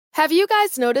Have you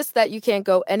guys noticed that you can't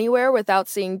go anywhere without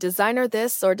seeing designer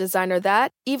this or designer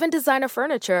that, even designer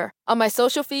furniture? On my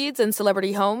social feeds and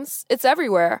celebrity homes, it's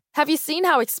everywhere. Have you seen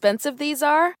how expensive these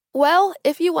are? Well,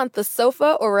 if you want the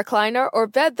sofa or recliner or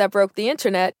bed that broke the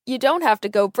internet, you don't have to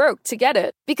go broke to get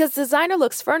it. Because Designer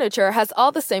Looks furniture has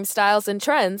all the same styles and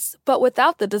trends, but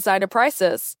without the designer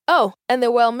prices. Oh, and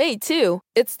they're well made too.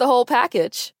 It's the whole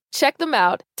package. Check them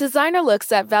out. Designer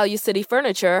Looks at Value City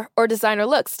Furniture or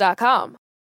designerlooks.com.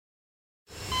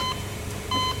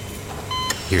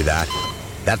 Hear that?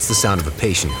 That's the sound of a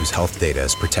patient whose health data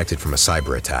is protected from a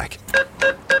cyber attack.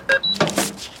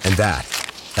 And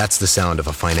that's the sound of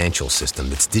a financial system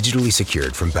that's digitally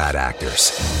secured from bad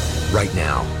actors. Right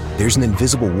now, there's an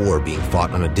invisible war being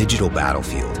fought on a digital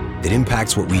battlefield that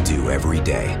impacts what we do every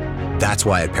day. That's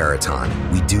why at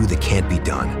Peraton, we do the can't be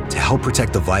done to help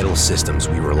protect the vital systems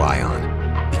we rely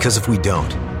on. Because if we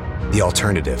don't, the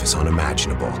alternative is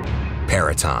unimaginable.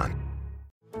 Peraton.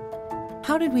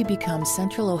 How did we become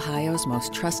Central Ohio's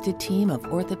most trusted team of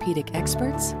orthopedic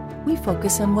experts? We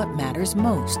focus on what matters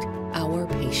most, our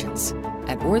patients.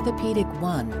 At Orthopedic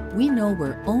One, we know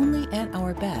we're only at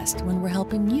our best when we're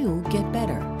helping you get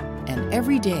better. And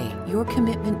every day, your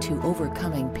commitment to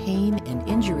overcoming pain and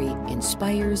injury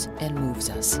inspires and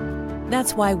moves us.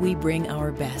 That's why we bring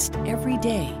our best every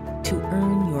day to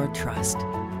earn your trust.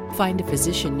 Find a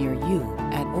physician near you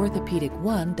at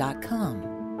orthopedic1.com.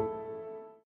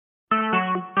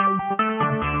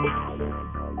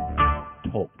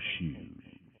 Talk shoes.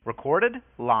 Recorded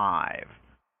live.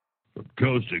 From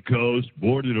coast to coast,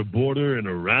 border to border, and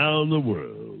around the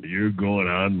world, you're going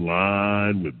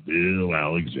online with Bill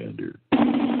Alexander.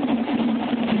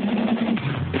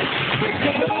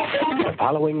 The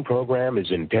following program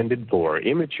is intended for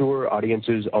immature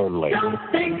audiences only.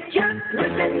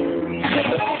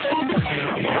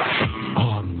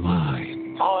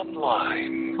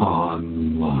 Online.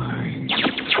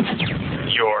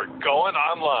 You're going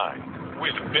online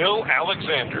with Bill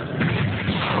Alexander.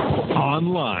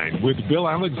 Online with Bill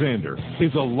Alexander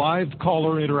is a live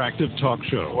caller interactive talk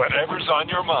show. Whatever's on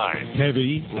your mind,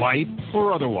 heavy, light,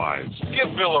 or otherwise.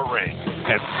 Give Bill a ring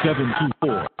at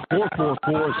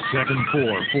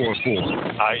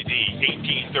 724-444-7444. ID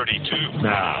 1832.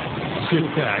 Now, sit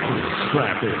back and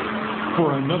strap in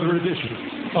for another edition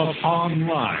of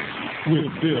Online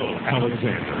with Bill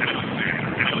Alexander.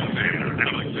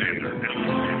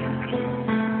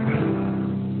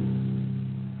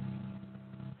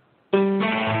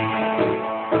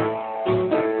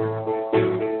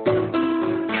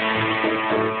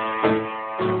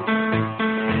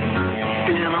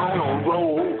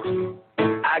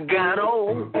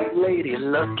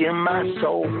 Luck in my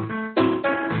soul,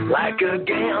 like a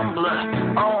gambler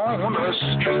on a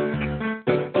street.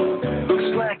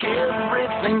 Looks like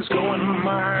everything's going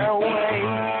my way.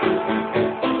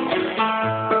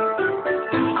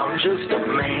 I'm just a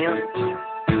man,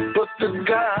 but the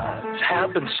gods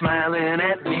have been smiling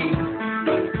at me.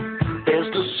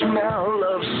 There's the smell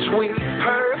of sweet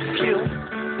perfume.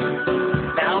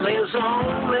 Now there's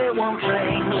only one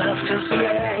thing left to say.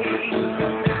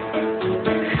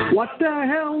 What the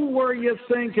hell were you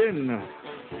thinking?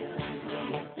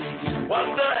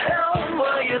 What the hell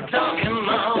were you talking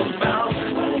about?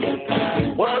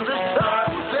 Was it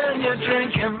something you're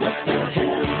drinking?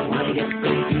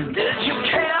 Did you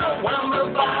care when the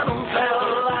bottom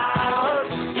fell out?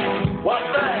 What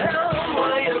the hell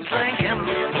were you thinking?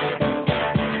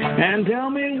 And tell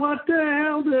me what the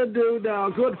hell to do now.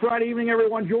 Good Friday evening,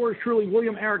 everyone. Yours truly,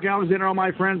 William Eric Alexander. All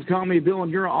my friends call me Bill,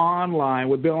 and you're online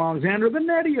with Bill Alexander, the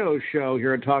Netio Show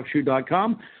here at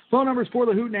TalkShoe.com. Phone numbers for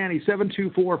the Hootenanny,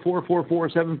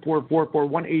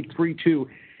 724-444-7444-1832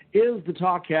 is the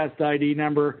TalkCast ID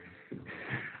number.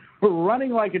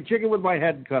 Running like a chicken with my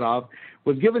head cut off.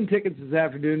 Was given tickets this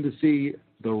afternoon to see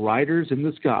The Riders in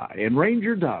the Sky and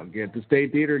Ranger Doug at the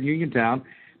State Theater in Uniontown.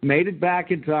 Made it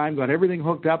back in time, got everything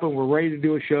hooked up, and we're ready to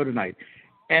do a show tonight.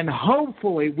 And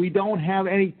hopefully we don't have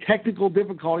any technical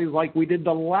difficulties like we did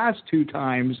the last two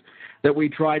times that we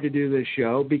tried to do this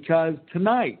show, because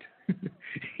tonight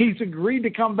he's agreed to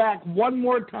come back one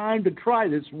more time to try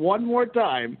this one more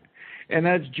time, and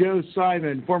that's Joe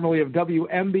Simon, formerly of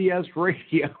WMBS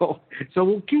Radio. So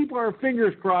we'll keep our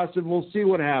fingers crossed, and we'll see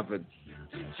what happens.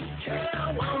 What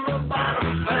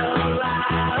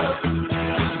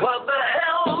the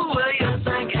hell were you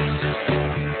thinking?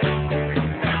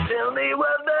 Tell me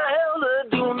what the hell to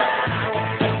do now.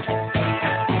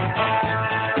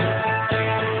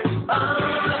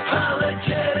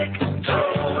 Unapologetic,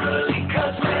 totally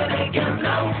cosmetic, and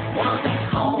no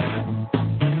one's home.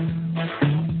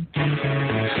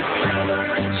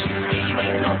 Reverence,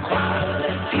 even no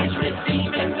qualities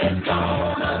redeeming this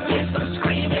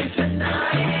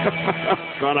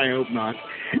God, I hope not.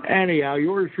 Anyhow,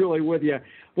 yours truly with you.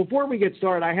 Before we get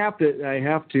started, I have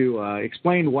to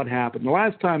explain what happened. The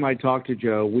last time I talked to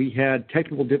Joe, we had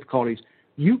technical difficulties.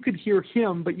 You could hear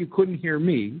him, but you couldn't hear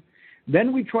me.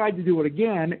 Then we tried to do it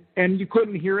again, and you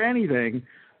couldn't hear anything.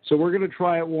 So we're going to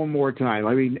try it one more time.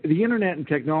 I mean, the Internet and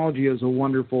technology is a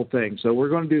wonderful thing. So we're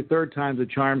going to do third time's a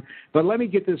charm. But let me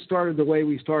get this started the way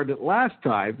we started it last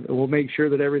time, and we'll make sure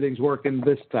that everything's working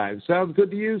this time. Sounds good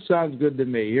to you? Sounds good to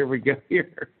me. Here we go.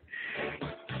 Here.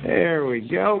 There we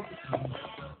go.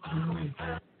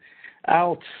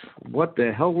 Out. What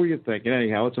the hell were you thinking?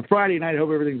 Anyhow, it's a Friday night. I hope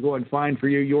everything's going fine for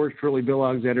you. Yours truly, Bill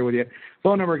Alexander with you.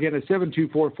 Phone number again is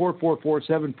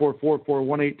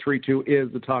 724-444-7444-1832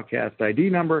 is the TalkCast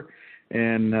ID number.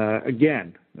 And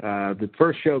again, the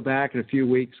first show back in a few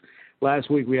weeks. Last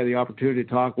week we had the opportunity to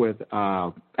talk with,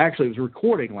 actually it was a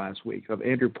recording last week of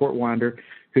Andrew Portwander,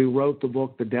 who wrote the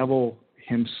book The Devil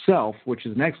Himself, which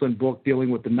is an excellent book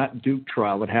dealing with the Nut Duke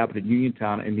trial that happened in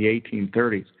Uniontown in the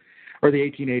 1830s. Or the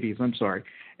 1880s, I'm sorry.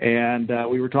 And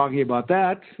we were talking about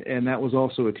that, and that was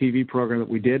also a TV program that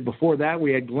we did. Before that,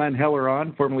 we had Glenn Heller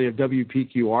on, formerly of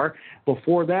WPQR.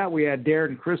 Before that, we had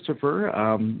Darren Christopher,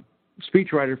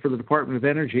 speechwriter for the Department of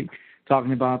Energy,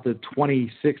 talking about the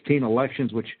 2016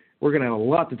 elections, which we're going to have a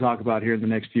lot to talk about here in the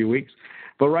next few weeks.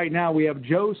 But right now, we have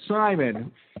Joe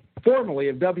Simon, formerly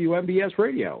of WMBS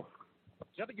Radio.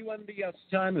 WMBS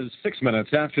time is 6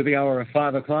 minutes after the hour of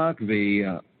 5 o'clock.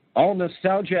 The All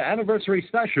Nostalgia Anniversary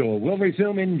Special will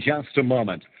resume in just a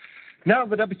moment. Now,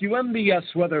 the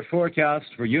WMBS weather forecast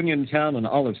for Uniontown and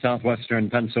all of southwestern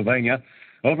Pennsylvania.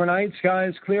 Overnight,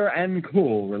 skies clear and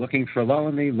cool. We're looking for low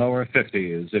in the lower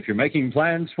 50s. If you're making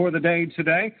plans for the day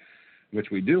today,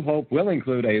 which we do hope will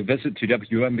include a visit to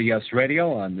WMBS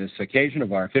Radio on this occasion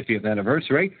of our 50th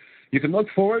anniversary, you can look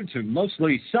forward to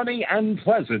mostly sunny and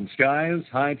pleasant skies,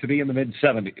 high to be in the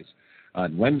mid-70s.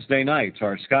 On Wednesday night,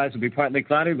 our skies will be partly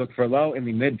cloudy, look for a low in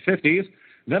the mid-50s.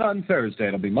 Then on Thursday,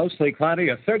 it'll be mostly cloudy,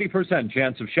 a 30%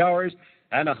 chance of showers,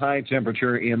 and a high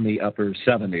temperature in the upper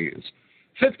 70s.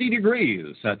 50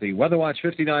 degrees at the WeatherWatch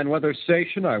 59 weather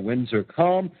station. Our winds are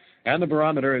calm, and the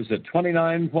barometer is at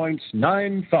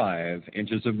 29.95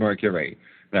 inches of mercury.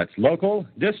 That's local,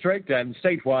 district, and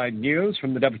statewide news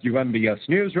from the WMBS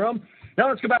newsroom. Now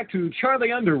let's go back to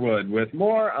Charlie Underwood with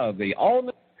more of the All.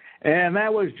 And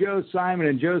that was Joe Simon,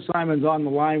 and Joe Simon's on the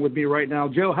line with me right now.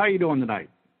 Joe, how are you doing tonight?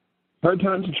 Hard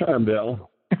times to charm, Bill.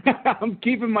 I'm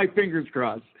keeping my fingers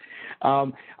crossed.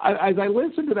 As I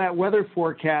listened to that weather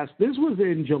forecast, this was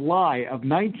in July of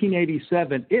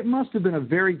 1987. It must have been a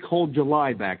very cold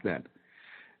July back then.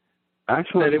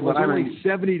 Actually, it was only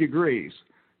 70 degrees.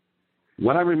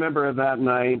 What I remember of that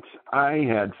night, I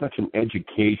had such an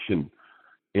education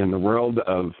in the world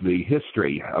of the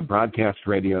history of broadcast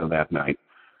radio that night.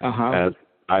 As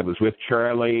I was with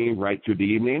Charlie right through the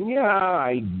evening. Yeah,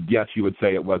 I guess you would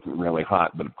say it wasn't really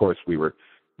hot, but of course we were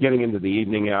getting into the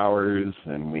evening hours,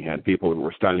 and we had people who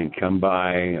were starting to come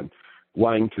by and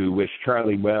wanting to wish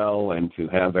Charlie well and to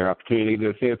have their opportunity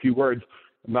to say a few words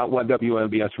about what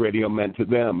WMBS Radio meant to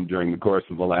them during the course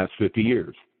of the last 50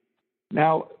 years.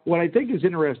 Now, what I think is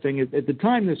interesting is at the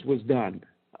time this was done,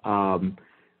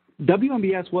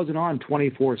 WMBS wasn't on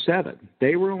 24/7.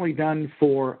 They were only done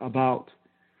for about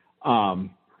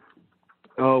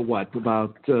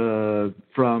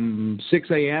from 6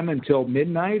 a.m. until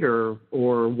midnight or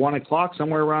 1 o'clock,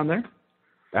 somewhere around there?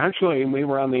 Actually, we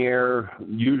were on the air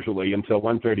usually until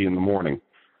 1:30 in the morning.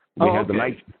 We had the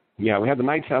Night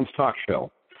Sounds talk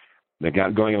show that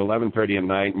got going at 11:30 at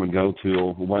night and would go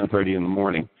till 1:30 in the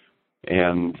morning.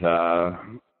 And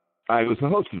I was the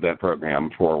host of that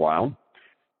program for a while.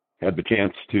 Had the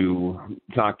chance to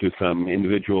talk to some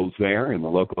individuals there in the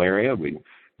local area. We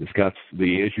discuss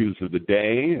the issues of the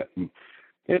day.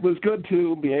 It was good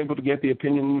to be able to get the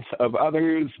opinions of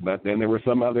others, but then there were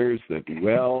some others that,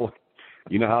 well,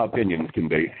 you know how opinions can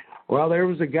be. Well, there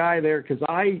was a guy there, because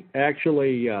I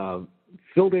actually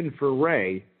filled in for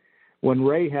Ray when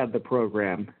Ray had the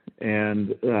program,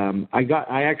 and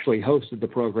I actually hosted the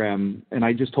program, and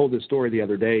I just told this story the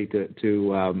other day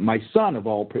to my son of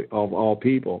all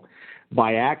people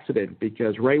by accident,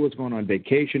 because Ray was going on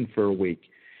vacation for a week.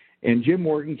 And Jim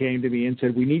Morgan came to me and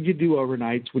said, we need you to do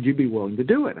overnights. Would you be willing to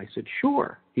do it? I said,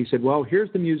 sure. He said, well,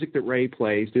 here's the music that Ray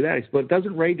plays. Do that. I said, but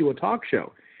doesn't Ray do a talk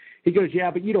show? He goes,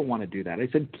 yeah, but you don't want to do that. I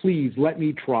said, please, let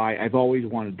me try. I've always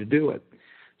wanted to do it.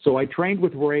 So I trained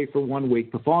with Ray for 1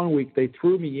 week. The following week, they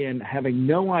threw me in, having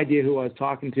no idea who I was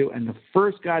talking to. And the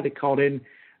first guy that called in,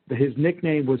 his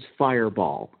nickname was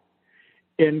Fireball.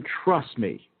 And trust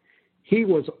me, he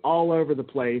was all over the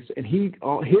place, and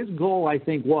his goal, I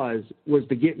think, was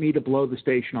to get me to blow the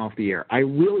station off the air. I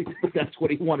really think that's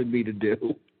what he wanted me to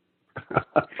do.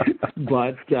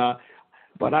 But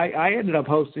I ended up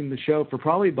hosting the show for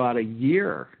probably about a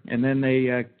year, and then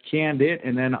they canned it,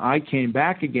 and then I came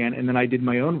back again, and then I did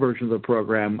my own version of the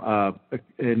program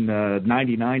in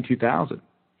 99, 2000.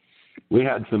 We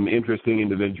had some interesting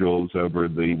individuals over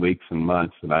the weeks and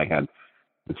months that I had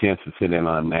the chance to sit in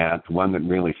on that. One that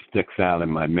really sticks out in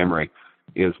my memory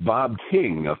is Bob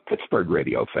King of Pittsburgh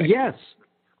radio fame. Yes.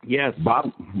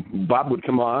 Bob would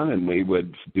come on, and we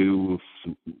would do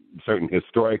certain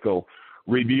historical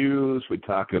reviews. We'd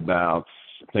talk about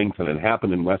things that had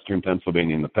happened in Western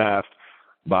Pennsylvania in the past.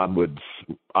 Bob would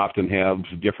often have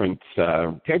different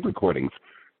tape recordings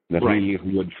that he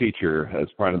would feature as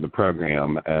part of the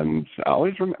program. And I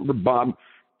always remember Bob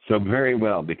so very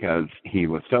well because he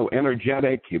was so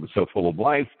energetic, he was so full of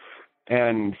life,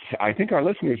 and I think our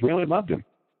listeners really loved him.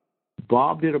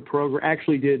 Bob did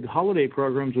did holiday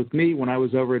programs with me when I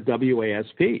was over at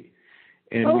WASP.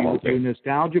 And we would do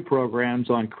nostalgia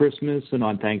programs on Christmas and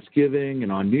on Thanksgiving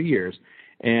and on New Year's.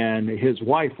 And his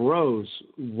wife, Rose,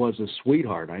 was a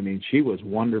sweetheart. I mean, she was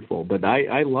wonderful. But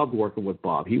I loved working with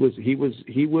Bob. He was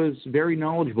very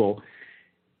knowledgeable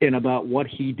in about what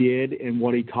he did and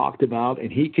what he talked about.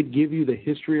 And he could give you the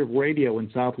history of radio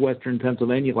in southwestern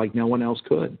Pennsylvania like no one else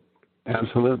could.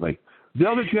 Absolutely.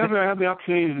 Bill, did you ever have the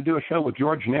opportunity to do a show with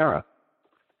George Nara?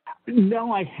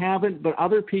 No, I haven't, but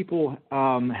other people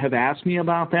have asked me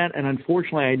about that, and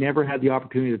unfortunately I never had the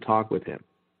opportunity to talk with him.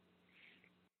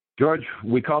 George,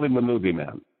 we called him the movie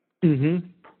man. Mm-hmm.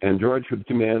 And George would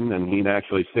come in, and he'd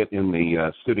actually sit in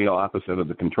the studio opposite of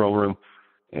the control room,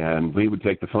 and we would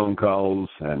take the phone calls,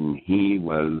 and he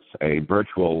was a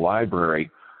virtual library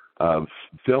of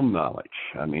film knowledge.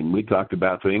 I mean, we talked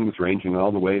about things ranging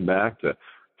all the way back to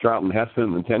Charlton Heston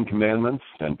and the Ten Commandments,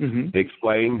 and he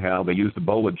explained how they used a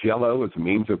bowl of Jell-O as a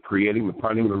means of creating the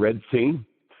parting of the Red Sea.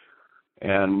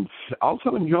 And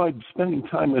also enjoyed spending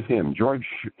time with him. George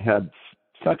had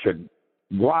such a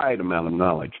wide amount of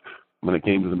knowledge when it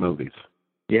came to the movies.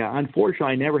 Yeah,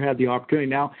 unfortunately, I never had the opportunity.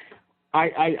 Now,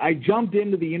 I jumped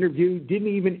into the interview, didn't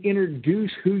even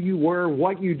introduce who you were,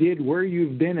 what you did, where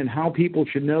you've been, and how people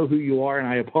should know who you are, and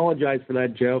I apologize for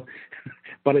that, Joe.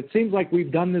 But it seems like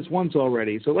we've done this once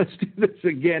already, so let's do this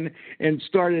again and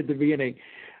start at the beginning.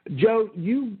 Joe,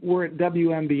 you were at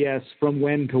WMBS from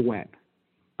when to when?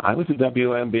 I was at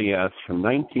WMBS from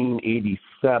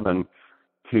 1987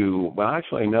 to, well,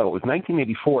 actually, no, it was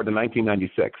 1984 to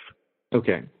 1996.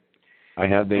 Okay. I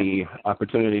had the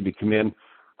opportunity to come in.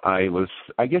 I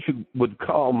guess you would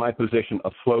call my position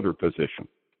a floater position.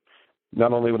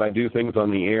 Not only would I do things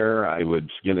on the air, I would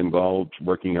get involved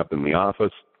working up in the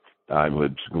office. I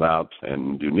would go out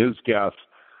and do newscasts.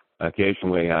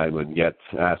 Occasionally, I would get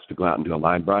asked to go out and do a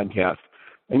live broadcast.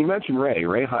 And you mentioned Ray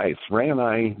Heiss. Ray and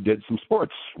I did some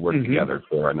sports work together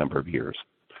for a number of years.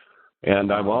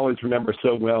 And I will always remember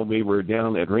so well, we were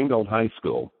down at Ringgold High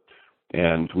School,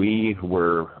 and we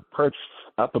were perched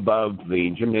up above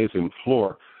the gymnasium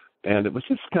floor, and it was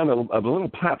just kind of a little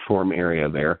platform area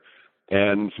there.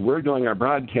 And we're doing our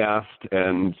broadcast,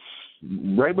 and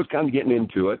Ray was kind of getting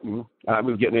into it, and I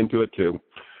was getting into it too.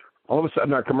 All of a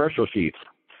sudden, our commercial sheets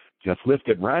just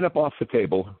lifted right up off the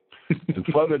table and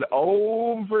floated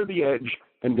over the edge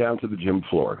and down to the gym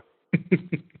floor.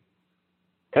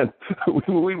 And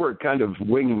we were kind of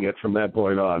winging it from that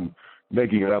point on,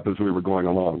 making it up as we were going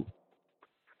along.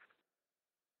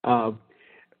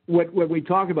 When we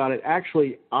talk about it,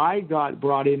 actually, I got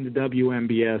brought into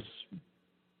WMBS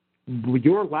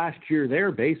your last year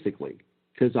there, basically,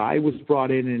 because I was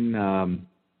brought in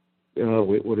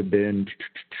it would have been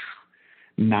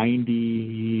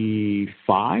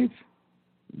 95?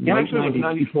 Yeah, actually it was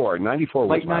 94. 94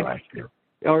 was my last year.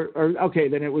 Okay,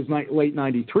 then it was late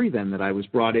 93 then that I was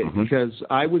brought in, because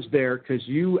I was there because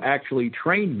you actually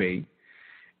trained me,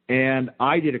 and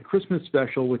I did a Christmas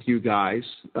special with you guys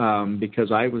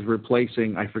because I was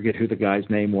replacing, I forget who the guy's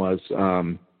name was,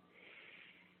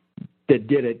 that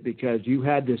did it, because you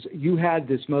had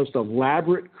this most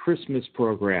elaborate Christmas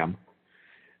program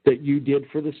that you did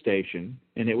for the station,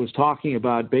 and it was talking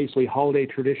about basically holiday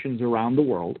traditions around the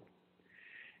world.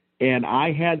 And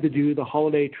I had to do the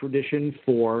holiday tradition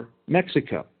for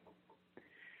Mexico.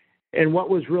 And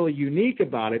what was really unique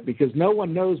about it, because no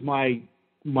one knows my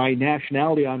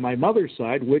nationality on my mother's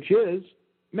side, which is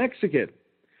Mexican.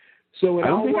 So it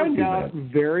all worked out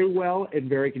very well and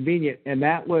very convenient. And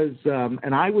that was,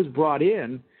 and I was brought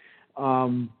in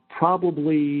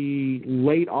probably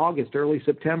late August, early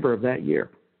September of that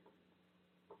year.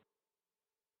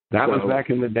 That was back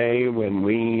in the day when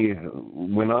we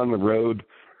went on the road.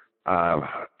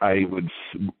 I would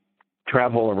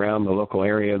travel around the local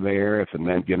area there if it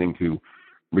meant getting to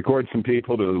record some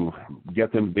people to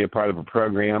get them to be a part of a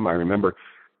program. I remember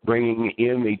bringing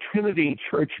in the Trinity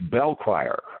Church Bell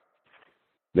Choir.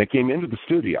 They came into the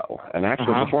studio and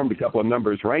actually performed a couple of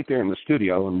numbers right there in the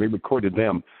studio, and we recorded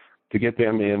them to get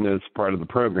them in as part of the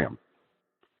program.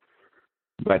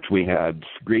 But we had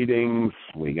greetings.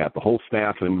 We got the whole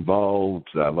staff involved,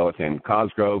 Lois Ann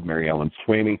Cosgrove, Mary Ellen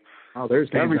Sweeney. Oh, there's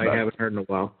names I haven't heard in a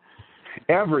while.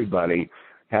 Everybody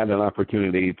had an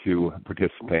opportunity to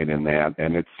participate in that,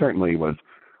 and it certainly was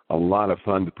a lot of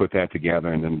fun to put that together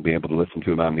and then be able to listen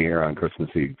to it on the air on Christmas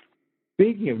Eve.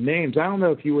 Speaking of names, I don't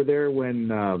know if you were there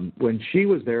when she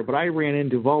was there, but I ran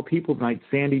into, of all people tonight,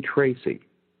 Sandy Tracy.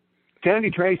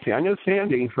 Sandy Tracy. I know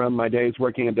Sandy from my days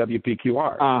working at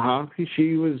WPQR.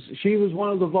 She was one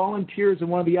of the volunteers and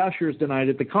one of the ushers tonight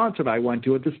at the concert I went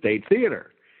to at the State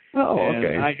Theater. Oh,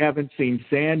 okay. And I haven't seen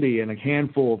Sandy in a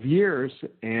handful of years,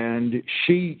 and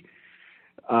she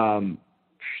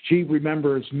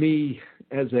remembers me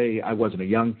as I wasn't a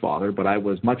young father, but I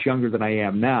was much younger than I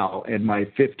am now, and my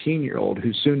 15-year-old,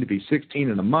 who's soon to be 16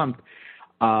 in a month,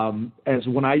 as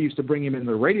when I used to bring him in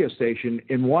the radio station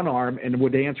in one arm and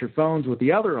would answer phones with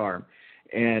the other arm.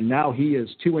 And now he is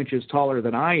 2 inches taller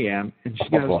than I am. And she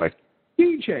goes, boy.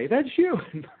 DJ, that's you.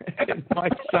 And my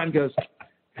son goes,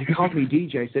 they called me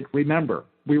DJ. I said, remember,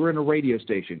 we were in a radio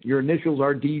station. Your initials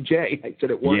are DJ. I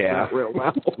said, it works out real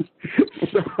well.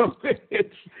 So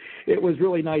it was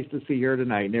really nice to see her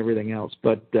tonight and everything else.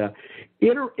 But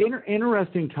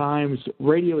interesting times.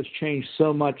 Radio has changed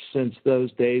so much since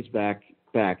those days back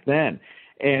then.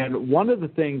 And one of the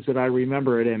things that I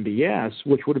remember at MBS,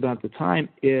 which would have been at the time,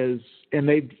 is, and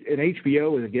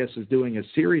HBO, I guess, is doing a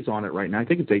series on it right now. I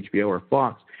think it's HBO or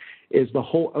Fox, is the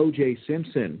whole O.J.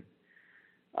 Simpson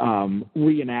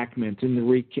reenactment and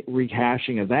the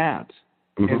rehashing of that.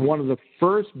 Mm-hmm. And one of the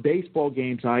first baseball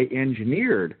games I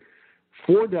engineered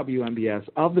for WMBS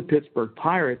of the Pittsburgh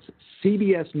Pirates,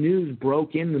 CBS News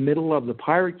broke in the middle of the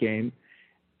Pirate game.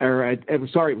 It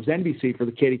was NBC for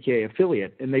the KDKA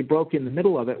affiliate, and they broke in the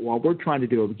middle of it while we're trying to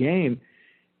do a game,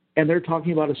 and they're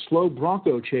talking about a slow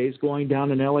Bronco chase going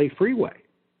down an L.A. freeway.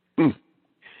 Mm.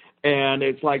 And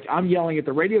it's like I'm yelling at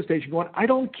the radio station going, I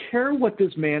don't care what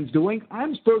this man's doing.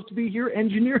 I'm supposed to be here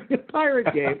engineering a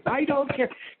Pirate game. I don't care.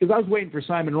 Because I was waiting for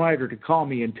Simon Ryder to call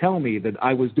me and tell me that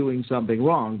I was doing something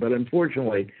wrong, but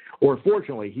unfortunately, or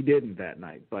fortunately, he didn't that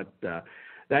night. But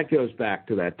that goes back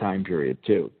to that time period,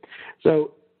 too.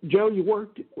 So, Joe, you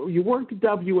worked at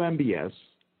WMBS.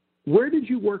 Where did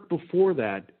you work before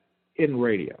that in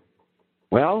radio?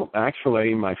 Well,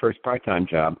 actually, my first part-time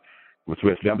job was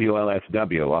with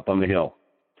WLSW up on the hill.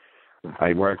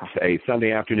 I worked a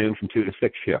Sunday afternoon from 2 to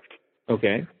 6 shift.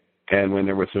 Okay. And when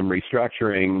there was some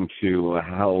restructuring to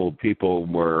how people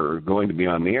were going to be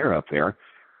on the air up there,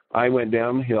 I went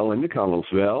downhill into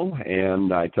Connellsville,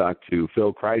 and I talked to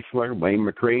Phil Chrysler, Wayne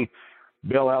McCree,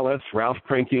 Bill Ellis, Ralph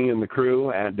Prinky, and the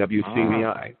crew at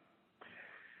WCBI.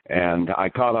 And I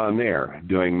caught on there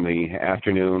doing the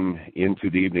afternoon into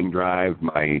the evening drive.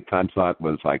 My time slot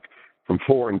was like from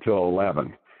 4 until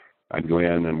 11. I'd go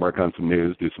in and work on some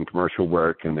news, do some commercial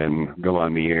work, and then go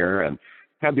on the air, and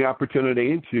had the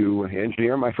opportunity to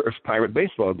engineer my first Pirate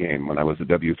baseball game when I was at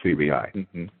WCBI.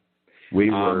 Mm-hmm.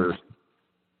 We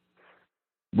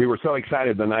were so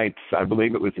excited the night, I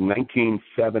believe it was in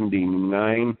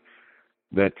 1979,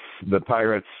 that the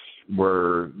Pirates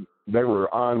were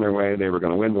on their way. They were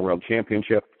going to win the World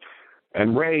Championship.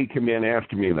 And Ray came in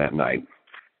after me that night.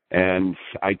 And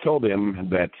I told him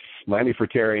that Lanny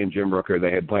Ferteri and Jim Rooker,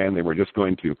 they had planned they were just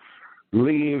going to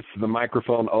leave the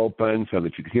microphone open so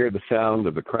that you could hear the sound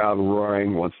of the crowd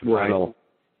roaring once the final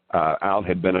out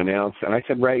had been announced. And I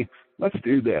said, Ray, let's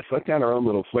do this. Let's add our own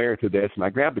little flair to this. And I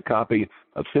grabbed a copy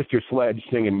of Sister Sledge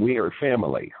singing We Are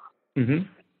Family. Mm-hmm.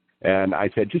 And I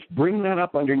said, just bring that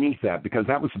up underneath that, because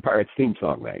that was the Pirates theme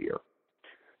song that year.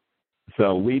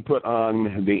 So we put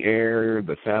on the air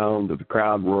the sound of the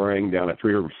crowd roaring down at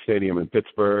Three Rivers Stadium in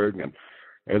Pittsburgh. And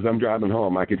as I'm driving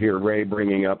home, I could hear Ray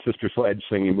bringing up Sister Sledge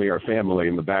singing We Are Family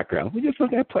in the background. We just let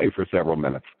that play for several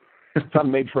minutes.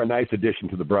 Something made for a nice addition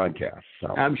to the broadcast. So.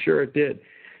 I'm sure it did.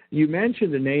 You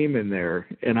mentioned a name in there,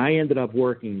 and I ended up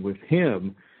working with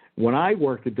him when I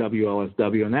worked at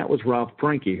WLSW, and that was Ralph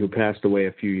Prinky, who passed away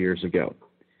a few years ago.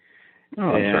 Oh,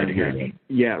 I'm sorry to hear that.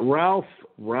 Yeah, Ralph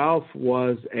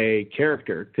was a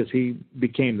character because he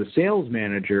became the sales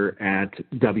manager at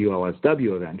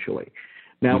WLSW eventually.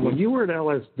 Now, when you were at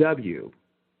LSW,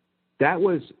 that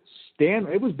was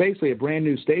it was basically a brand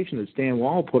new station that Stan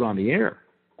Wall put on the air.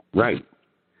 Right.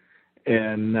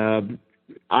 And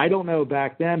I don't know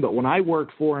back then, but when I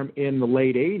worked for him in the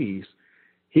late 80s,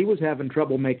 he was having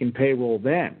trouble making payroll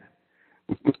then.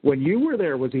 When you were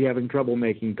there, was he having trouble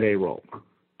making payroll?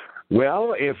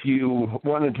 Well, if you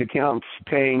wanted to count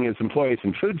paying his employees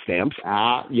in food stamps.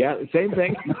 Yeah, same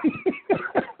thing.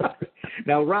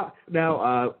 Now,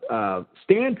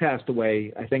 Stan passed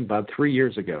away, I think, about 3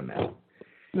 years ago now.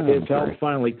 His health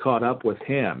finally caught up with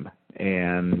him,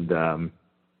 and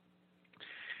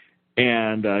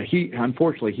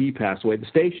unfortunately he passed away. The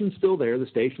station's still there. The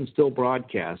station's still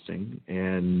broadcasting,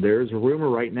 and there's a rumor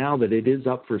right now that it is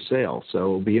up for sale. So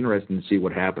it'll be interesting to see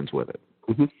what happens with it.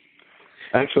 Mm-hmm.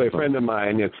 Actually, a friend of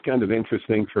mine, it's kind of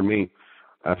interesting for me,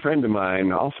 a friend of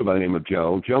mine, also by the name of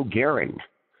Joe Gehring.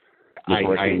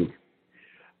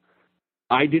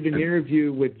 I did an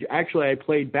interview with, actually I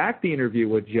played back the interview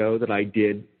with Joe that I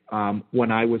did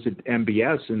when I was at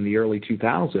MBS in the early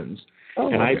 2000s.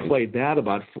 And I played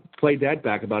that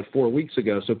back about 4 weeks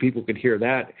ago so people could hear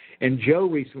that. And Joe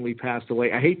recently passed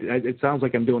away. It sounds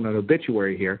like I'm doing an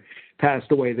obituary here,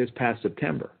 passed away this past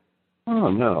September.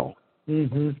 Oh, no.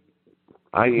 Mm-hmm.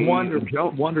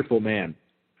 Wonderful man.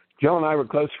 Joe and I were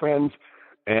close friends,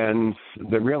 and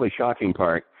the really shocking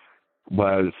part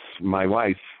was my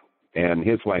wife and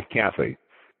his wife, Kathy,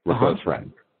 were close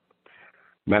friends.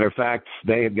 Matter of fact,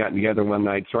 they had gotten together one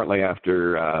night shortly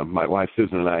after my wife,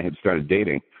 Susan, and I had started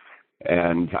dating.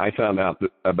 And I found out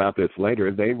about this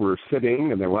later. They were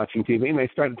sitting and they're watching TV, and they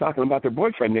started talking about their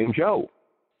boyfriend named Joe.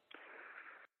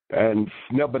 And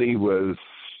nobody was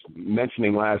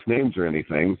mentioning last names or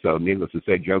anything, so needless to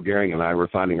say, Joe Gehring and I were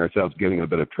finding ourselves getting in a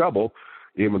bit of trouble,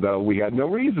 even though we had no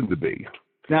reason to be.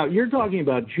 Now, you're talking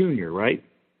about Junior, right?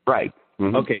 Right.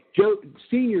 Mm-hmm. Okay,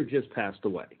 Senior just passed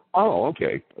away. Oh,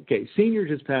 okay. Okay, Senior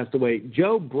just passed away.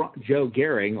 Joe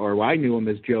Gehring, or I knew him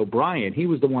as Joe Bryan, he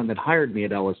was the one that hired me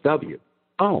at LSW.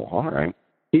 Oh, all right.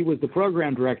 He was the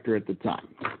program director at the time.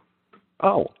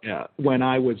 Oh. Yeah, when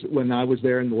I was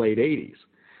there in the late 80s.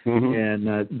 Mm-hmm.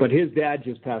 And but his dad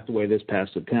just passed away this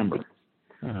past September.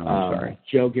 Oh, I'm sorry.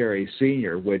 Joe Gehring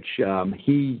Sr., which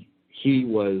he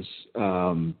was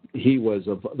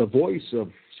the voice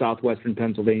of Southwestern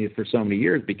Pennsylvania for so many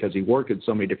years because he worked at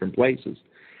so many different places.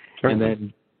 And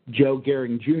then Joe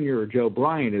Gehring Jr. or Joe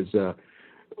Bryan is,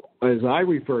 as I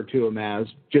refer to him as,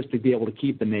 just to be able to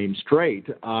keep the name straight.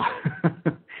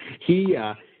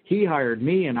 He hired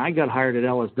me, and I got hired at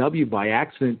LSW by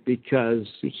accident because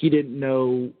he didn't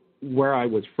know where I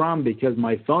was from because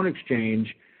my phone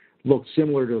exchange looked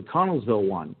similar to the Connellsville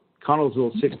one.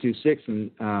 Connellsville 626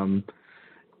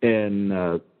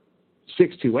 and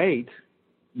 628.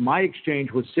 My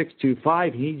exchange was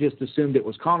 625. He just assumed it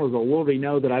was Connellsville. Little did he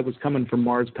know that I was coming from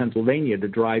Mars, Pennsylvania to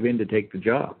drive in to take the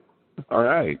job. All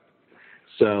right.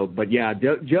 So, but yeah,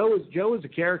 Joe is a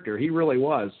character. He really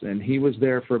was, and he was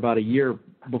there for about a year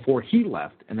before he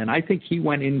left, and then I think he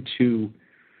went into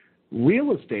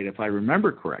real estate, if I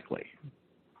remember correctly.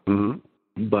 Mm-hmm.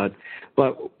 But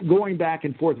going back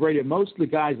and forth radio, most of the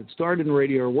guys that started in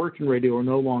radio or worked in radio are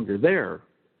no longer there,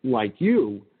 like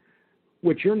you,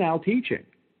 which you're now teaching.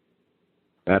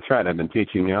 That's right. I've been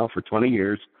teaching now for 20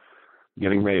 years,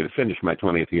 getting ready to finish my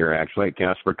 20th year, actually, at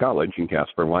Casper College in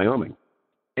Casper, Wyoming.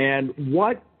 And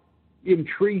what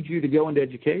intrigued you to go into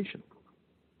education?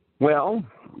 Well,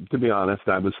 to be honest,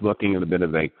 I was looking at a bit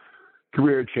of a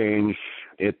career change.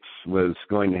 It was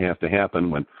going to have to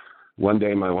happen when one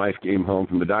day my wife came home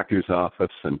from the doctor's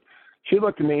office, and she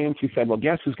looked at me and she said, well,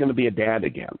 guess who's going to be a dad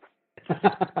again?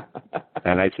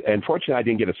 And fortunately, I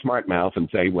didn't get a smart mouth and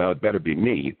say, well, it better be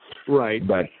me. Right.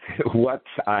 But what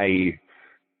I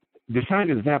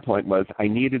decided at that point was I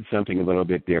needed something a little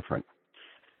bit different.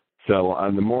 So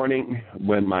on the morning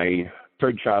when my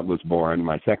third child was born,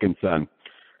 my second son,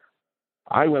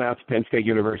 I went out to Penn State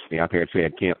University out here at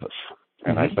Fayette campus.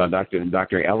 And I saw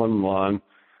Dr. Ellen Long,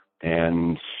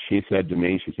 and she said to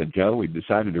me, she said, Joe, we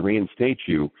decided to reinstate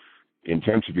you in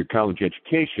terms of your college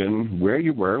education where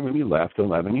you were when you left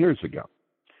 11 years ago.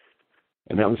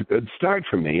 And that was a good start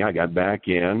for me. I got back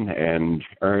in and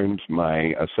earned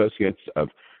my Associates of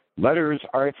Letters,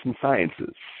 Arts, and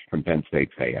Sciences from Penn State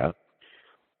Fayette.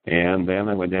 And then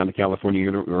I went down to California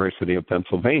University of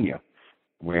Pennsylvania,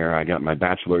 where I got my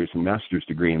bachelor's and master's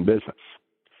degree in business.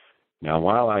 Now,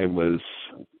 while I was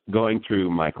going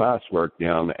through my classwork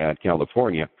down at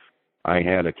California, I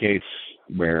had a case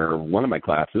where one of my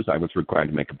classes I was required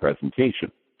to make a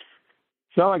presentation.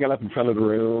 So I got up in front of the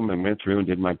room and went through and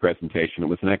did my presentation. It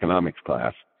was an economics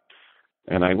class.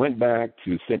 And I went back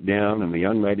to sit down, and the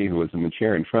young lady who was in the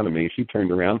chair in front of me, she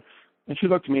turned around, and she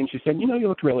looked at me and she said, you know, you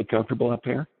look really comfortable up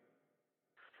there.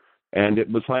 And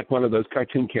it was like one of those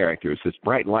cartoon characters. This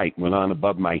bright light went on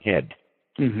above my head.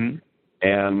 Mm-hmm.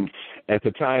 And at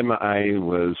the time, I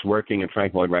was working at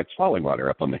Frank Lloyd Wright's Fallingwater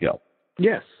up on the hill.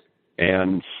 Yes.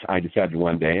 And I decided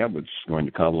one day I was going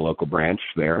to call the local branch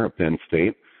there at Penn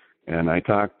State, and I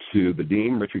talked to the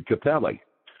dean, Richard Capelli.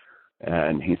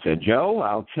 And he said, Joe,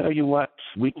 I'll tell you what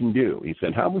we can do. He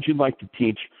said, how would you like to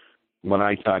teach what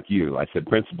I taught you? I said,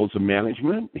 principles of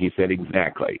management? He said,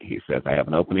 exactly. He said, I have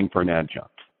an opening for an adjunct.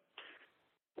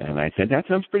 And I said, that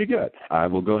sounds pretty good. I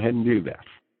will go ahead and do that.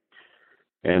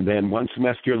 And then one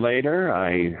semester later,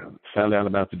 I found out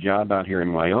about the job out here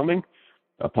in Wyoming,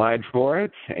 applied for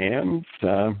it, and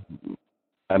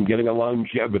I'm getting a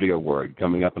longevity award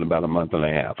coming up in about a month and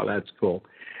a half. Oh, that's cool.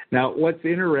 Now, what's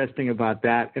interesting about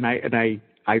that, and I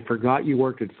forgot you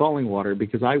worked at Fallingwater,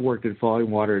 because I worked at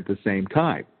Fallingwater at the same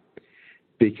time,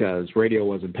 because radio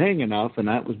wasn't paying enough, and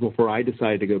that was before I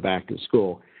decided to go back to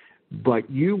school. But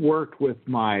you worked with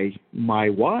my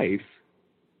wife,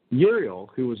 Uriel,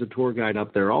 who was a tour guide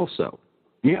up there also.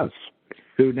 Yes.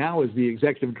 Who now is the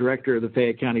executive director of the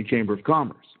Fayette County Chamber of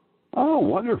Commerce. Oh,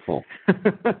 wonderful.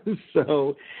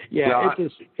 So,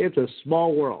 it's a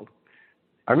small world.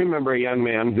 I remember a young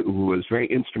man who was very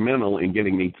instrumental in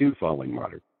getting me to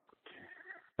Fallingwater.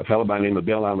 A fellow by the name of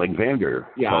Bill Alexander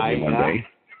called me one day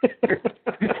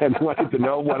and wanted to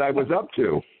know what I was up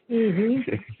to.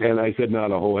 Mm-hmm. And I said,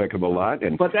 not a whole heck of a lot.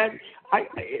 But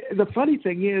the funny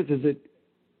thing is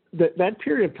that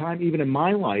period of time, even in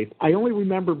my life, I only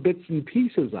remember bits and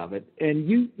pieces of it. And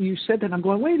you said that, and I'm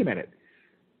going, wait a minute.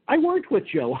 I worked with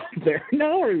Joe up there.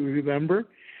 Now I remember.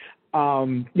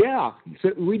 So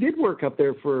we did work up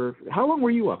there for, how long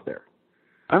were you up there?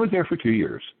 I was there for 2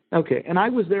 years. Okay, and I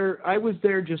was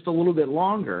there just a little bit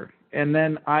longer, and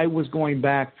then I was going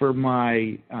back for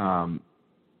my,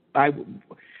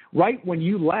 right when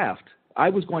you left, I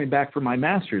was going back for my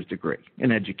master's degree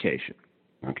in education.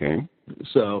 Okay.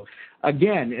 So,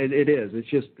 again, it is. It's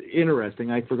just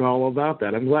interesting. I forgot all about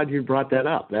that. I'm glad you brought that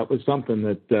up. That was something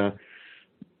that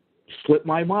slipped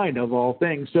my mind, of all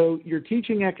things. So you're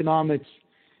teaching economics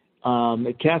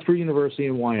at Casper University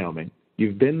in Wyoming.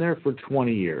 You've been there for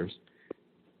 20 years.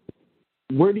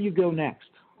 Where do you go next?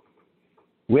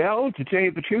 Well, to tell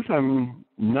you the truth, I'm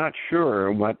not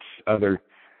sure what other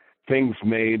things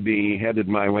may be headed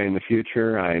my way in the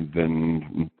future. I've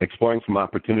been exploring some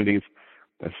opportunities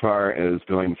as far as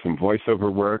doing some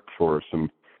voiceover work for some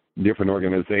different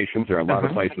organizations. There are a lot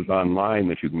of places online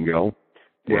that you can go.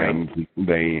 Right. And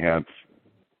they have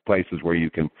places where you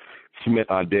can submit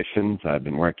auditions. I've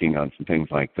been working on some things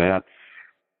like that.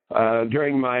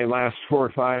 During my last 4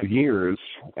 or 5 years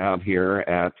out here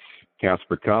at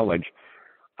Casper College,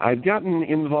 I've gotten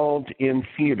involved in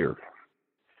theater.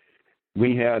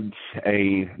 We had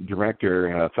a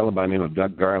director, a fellow by the name of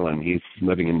Doug Garland. He's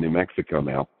living in New Mexico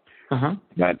now.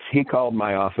 But he called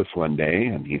my office one day,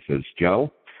 and he says, Joe,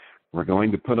 we're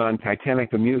going to put on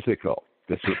Titanic the Musical.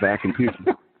 This was back in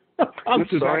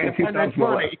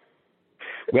 2011.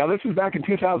 Well, this was back in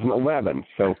 2011.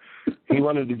 So he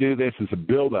wanted to do this as a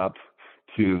build-up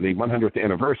to the 100th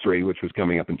anniversary, which was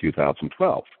coming up in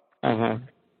 2012.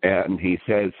 And he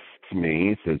says to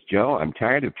me, he says, Joe, I'm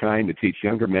tired of trying to teach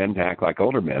younger men to act like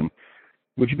older men.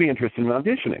 Would you be interested in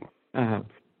auditioning?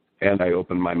 And I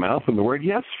opened my mouth, and the word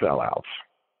yes fell out.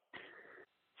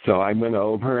 So I went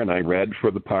over and I read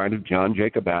for the part of John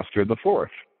Jacob Astor IV.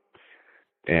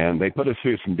 And they put us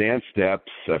through some dance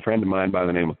steps. A friend of mine by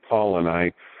the name of Paul and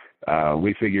I,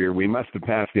 we figure we must have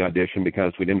passed the audition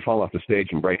because we didn't fall off the stage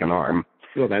and break an arm.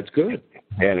 Well, that's good.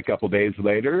 And a couple days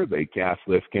later, the cast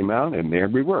list came out, and there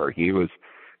we were. He was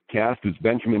cast as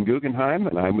Benjamin Guggenheim,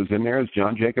 and I was in there as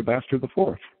John Jacob Astor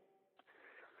IV.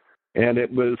 And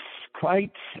it was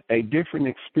quite a different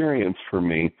experience for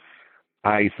me.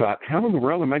 I thought, how in the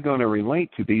world am I going to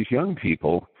relate to these young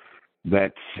people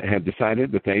that have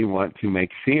decided that they want to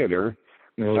make theater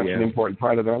such an important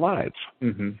part of their lives?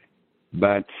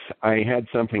 But I had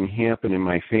something happen in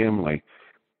my family.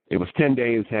 It was 10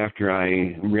 days after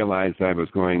I realized I was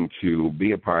going to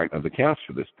be a part of the cast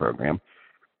for this program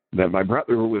that my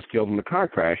brother was killed in a car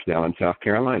crash down in South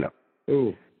Carolina.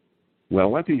 Ooh. Well,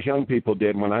 what these young people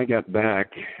did when I got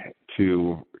back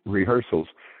to rehearsals,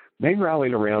 they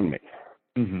rallied around me.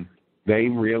 They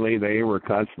were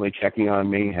constantly checking on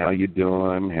me. How you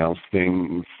doing? How's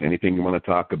things? Anything you want to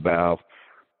talk about?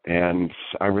 And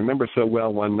I remember so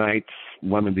well one night,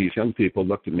 one of these young people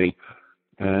looked at me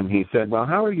and he said, well,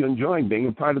 how are you enjoying being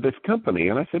a part of this company?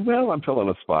 And I said, well, I'm filling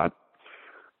a spot.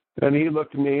 And he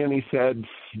looked at me and he said,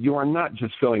 you are not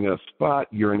just filling a spot,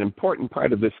 you're an important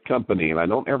part of this company, and I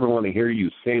don't ever want to hear you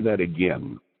say that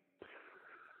again.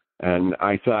 And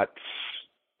I thought,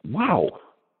 wow,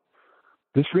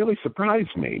 this really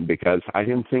surprised me because I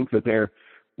didn't think that there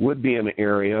would be an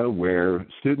area where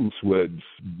students would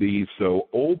be so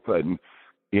open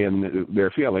in their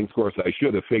feelings. Of course, I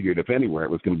should have figured if anywhere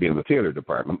it was going to be in the theater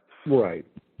department. Right.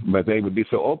 But they would be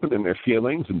so open in their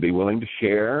feelings and be willing to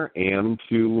share and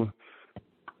to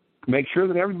make sure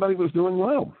that everybody was doing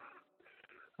well.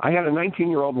 I had a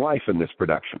 19-year-old wife in this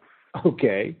production.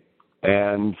 Okay.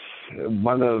 And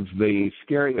one of the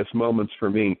scariest moments for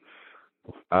me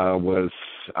was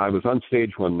I was on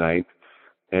stage one night,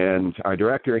 and our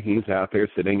director, he's out there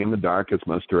sitting in the dark, as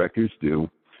most directors do,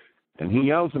 and he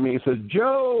yells at me, he says,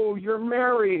 "Joe, you're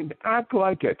married. Act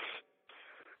like it."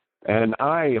 And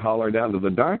I hollered out of the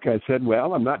dark. I said,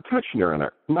 "Well, I'm not touching her.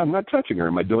 I'm not touching her.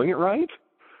 Am I doing it right?"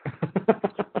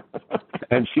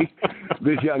 And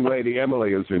this young lady,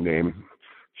 Emily is her name,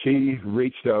 she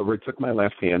reached over, took my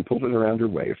left hand, pulled it around her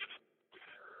waist.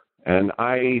 And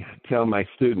I tell my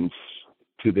students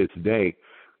to this day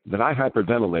that I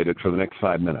hyperventilated for the next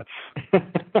 5 minutes.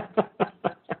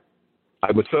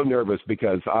 I was so nervous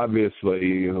because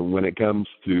obviously when it comes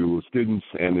to students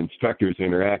and instructors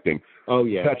interacting,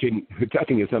 touching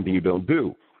is something you don't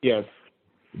do. Yes.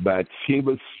 But she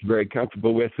was very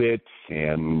comfortable with it,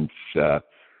 and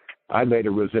I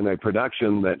later was in a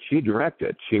production that she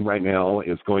directed. She right now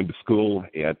is going to school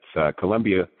at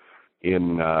Columbia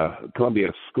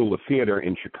School of Theater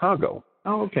in Chicago.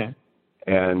 Oh, okay.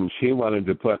 And she wanted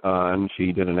to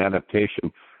she did an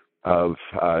adaptation of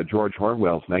George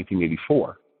Orwell's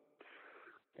 1984.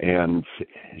 And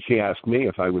she asked me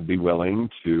if I would be willing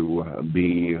to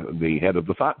be the head of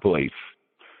the thought police.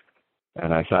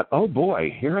 And I thought, oh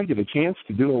boy, here I get a chance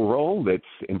to do a role that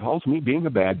involves me being a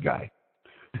bad guy.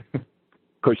 Of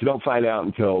course, you don't find out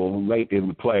until late in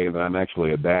the play that I'm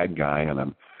actually a bad guy, and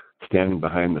I'm standing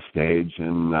behind the stage,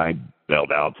 and I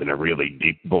belled out in a really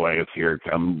deep voice, "Here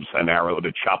comes an arrow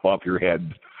to chop off your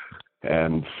head."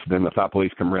 And then the thought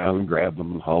police come around and grab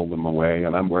them and haul them away,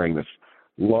 and I'm wearing this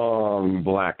long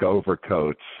black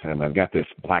overcoat, and I've got this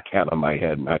black hat on my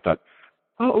head, and I thought,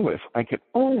 oh, if I could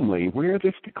only wear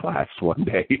this to class one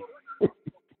day.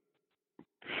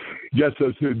 Just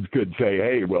so students could say,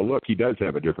 hey, well, look, he does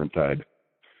have a different side.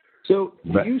 So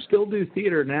do you still do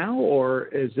theater now, or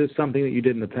is this something that you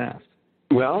did in the past?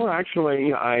 Well,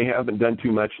 actually, I haven't done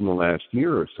too much in the last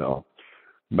year or so,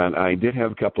 but I did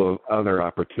have a couple of other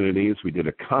opportunities. We did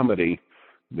a comedy,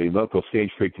 the local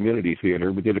Stage 3 Community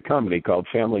Theater. We did a comedy called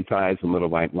Family Ties and Little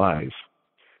White Lies,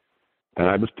 and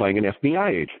I was playing an FBI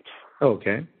agent.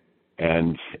 Okay.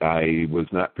 And I was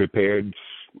not prepared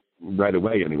right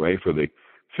away, anyway, for the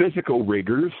physical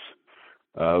rigors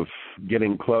of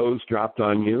getting clothes dropped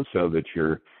on you so that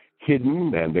you're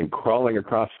hidden and then crawling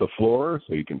across the floor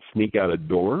so you can sneak out a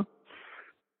door.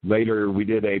 Later, we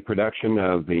did a production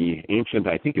of the ancient,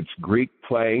 I think it's Greek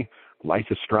play,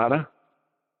 Lysistrata.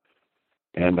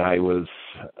 And I was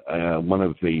one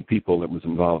of the people that was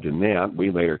involved in that.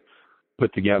 We later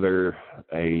put together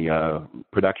a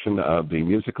production of the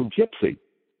musical Gypsy.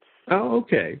 Oh,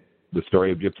 okay. The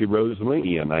story of Gypsy Rose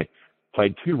Lee, and I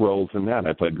played two roles in that.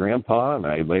 I played Grandpa, and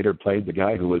I later played the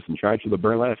guy who was in charge of the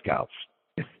burlesque house.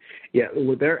 Yeah,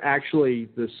 well, they're actually,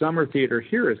 the summer theater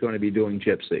here is going to be doing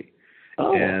Gypsy.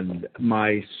 Oh. And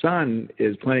my son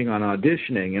is planning on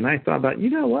auditioning, and I thought about, you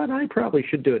know what, I probably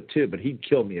should do it too, but he'd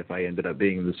kill me if I ended up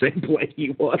being in the same play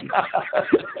he was.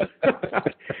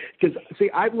 Because, see,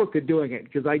 I've looked at doing it,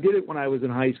 because I did it when I was in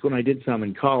high school, and I did some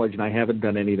in college, and I haven't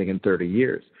done anything in 30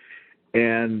 years.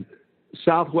 And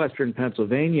southwestern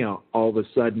Pennsylvania all of a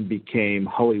sudden became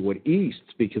Hollywood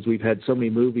East, because we've had so many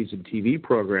movies and TV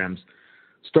programs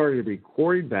started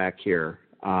recording back here.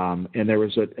 And there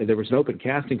was an open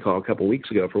casting call a couple of weeks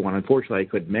ago for one. Unfortunately, I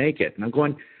couldn't make it. And I'm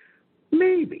going,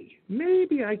 maybe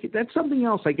I could. That's something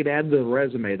else I could add to the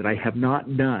resume that I have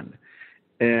not done.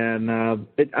 And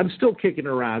I'm still kicking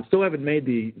around. Still haven't made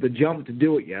the jump to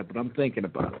do it yet, but I'm thinking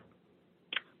about it.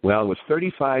 Well, it was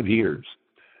 35 years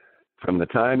from the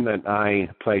time that I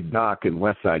played Doc in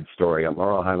West Side Story at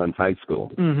Laurel Highlands High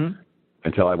School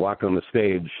until I walked on the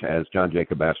stage as John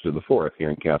Jacob Astor IV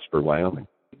here in Casper, Wyoming.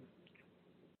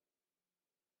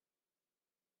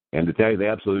 And to tell you the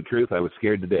absolute truth, I was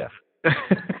scared to death.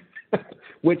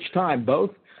 Which time?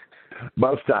 Both?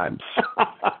 Both times.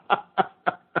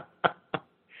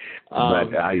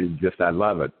 But I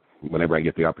love it whenever I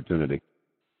get the opportunity.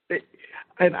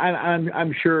 And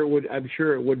I'm sure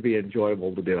it would be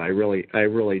enjoyable to do. I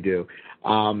really do.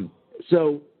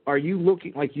 So are you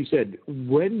looking, like you said,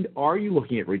 when are you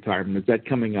looking at retirement? Is that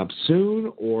coming up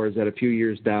soon, or is that a few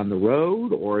years down the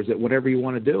road, or is it whenever you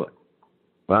want to do it?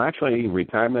 Well, actually,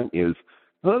 retirement is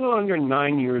a little under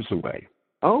 9 years away.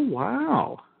 Oh,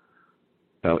 wow.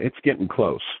 So it's getting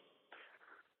close.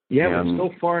 Yeah, but it's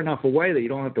still far enough away that you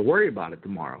don't have to worry about it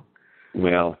tomorrow.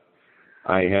 Well,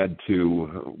 I had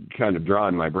to kind of draw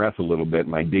in my breath a little bit.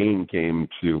 My dean came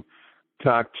to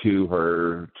talk to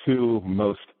her two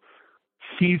most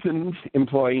seasoned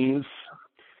employees.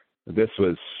 This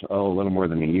was, a little more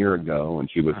than a year ago, and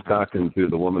she was talking to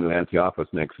the woman at the office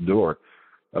next door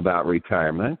about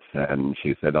retirement, and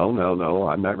she said, oh, no,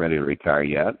 I'm not ready to retire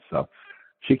yet. So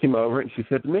she came over and she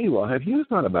said to me, well, have you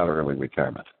thought about early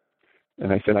retirement?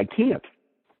 And I said, I can't.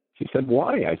 She said,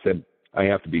 why? I said, I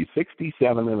have to be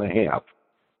 67 and a half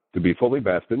to be fully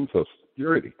vested in Social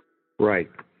Security. Right.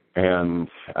 And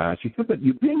she said, but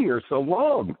you've been here so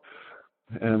long.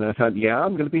 And I thought, yeah,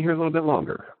 I'm going to be here a little bit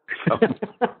longer. So.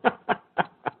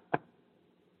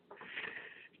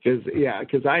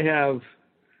 Because I have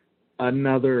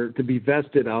to be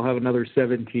vested, I'll have another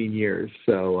 17 years.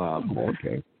 So,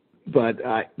 okay. But,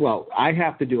 I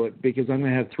have to do it because I'm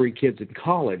going to have 3 kids in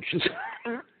college.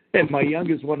 And my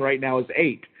youngest one right now is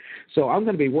 8. So I'm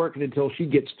going to be working until she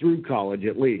gets through college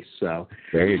at least. So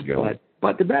there you go.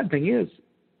 But the bad thing is,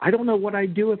 I don't know what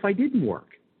I'd do if I didn't work.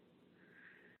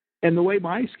 And the way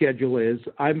my schedule is,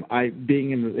 I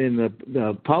being in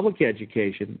the public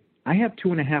education, I have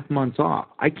 2.5 months off.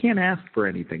 I can't ask for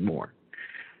anything more.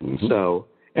 Mm-hmm. So,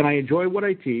 and I enjoy what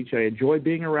I teach. I enjoy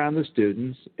being around the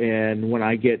students. And when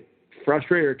I get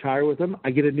frustrated or tired with them,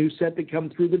 I get a new set to come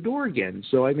through the door again.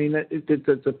 So I mean,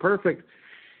 it's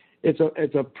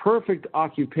a perfect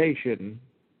occupation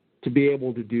to be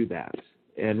able to do that.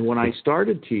 And when I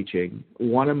started teaching,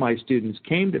 one of my students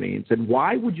came to me and said,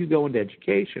 why would you go into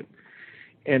education?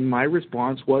 And my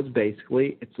response was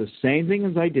basically, it's the same thing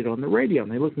as I did on the radio.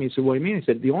 And they looked at me and said, what do you mean? I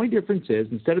said, the only difference is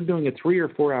instead of doing a 3 or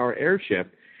 4 hour air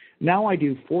shift, now I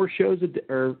do 4 shows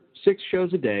or 6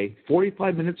 shows a day,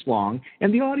 45 minutes long,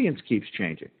 and the audience keeps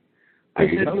changing. I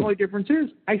said, the only difference is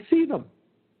I see them.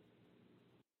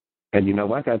 And you know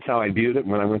what? That's how I viewed it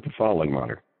when I went to Falling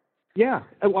Water. Yeah,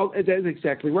 well, that's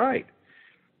exactly right.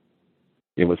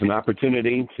 It was an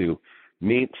opportunity to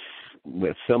meet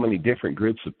with so many different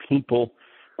groups of people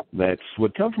that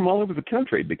would come from all over the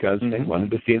country because they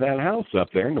wanted to see that house up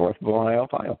there north of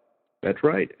Ohio. That's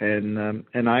right. And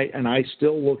I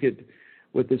still look at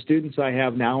with the students I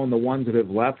have now and the ones that have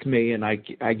left me, and I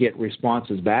get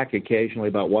responses back occasionally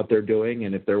about what they're doing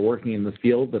and if they're working in the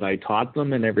field that I taught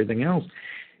them and everything else.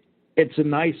 It's a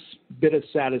nice bit of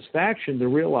satisfaction to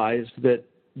realize that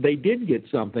they did get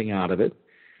something out of it.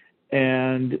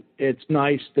 And it's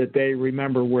nice that they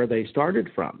remember where they started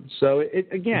from. So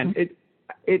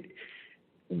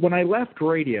when I left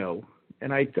radio,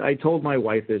 and I told my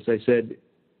wife this, I said,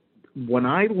 when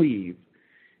I leave,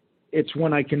 it's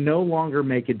when I can no longer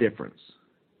make a difference.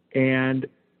 And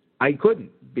I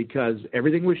couldn't because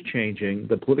everything was changing.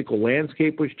 The political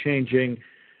landscape was changing.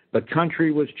 The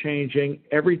country was changing.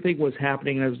 Everything was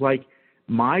happening. And I was like,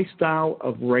 my style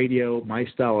of radio, my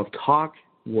style of talk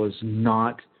was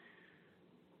not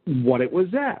what it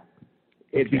was at.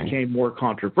 It became more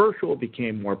controversial. It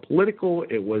became more political.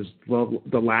 It was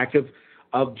the lack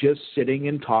of just sitting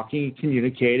and talking and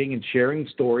communicating and sharing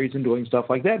stories and doing stuff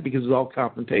like that because it was all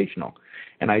confrontational.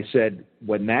 And I said,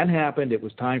 when that happened, it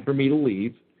was time for me to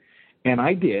leave. And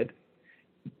I did.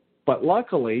 But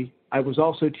luckily, I was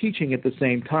also teaching at the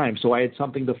same time. So I had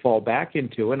something to fall back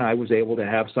into, and I was able to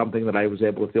have something that I was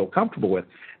able to feel comfortable with.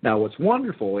 Now, what's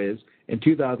wonderful is in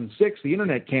 2006, the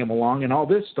Internet came along and all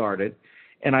this started,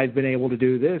 and I've been able to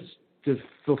do this to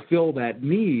fulfill that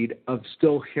need of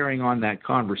still carrying on that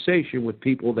conversation with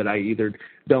people that I either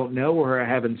don't know or I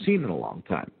haven't seen in a long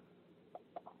time.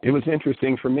 It was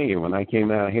interesting for me when I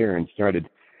came out here and started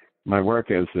my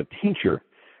work as a teacher.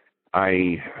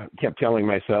 I kept telling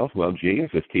myself, well, gee,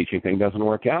 if this teaching thing doesn't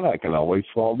work out, I can always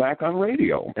fall back on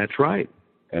radio. That's right.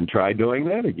 And try doing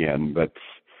that again. But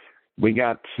we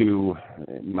got to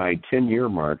my 10-year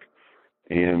mark,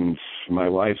 and my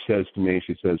wife says to me,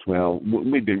 she says, well,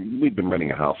 we've been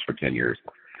renting a house for 10 years.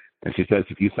 And she says,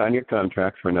 if you sign your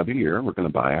contract for another year, we're going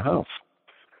to buy a house.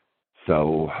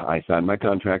 So I signed my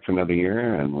contract for another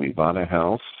year, and we bought a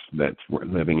house that we're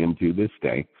living in to this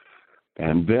day.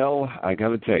 And Bill, I got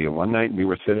to tell you, one night we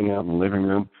were sitting out in the living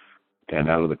room, and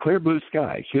out of the clear blue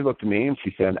sky, she looked at me and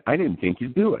she said, I didn't think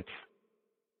you'd do it.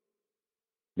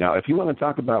 Now, if you want to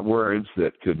talk about words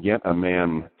that could get a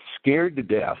man scared to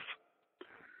death,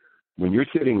 when you're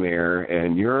sitting there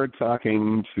and you're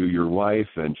talking to your wife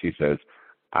and she says,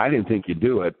 I didn't think you'd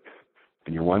do it,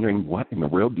 and you're wondering, what in the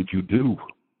world did you do?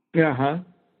 Uh-huh.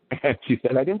 And she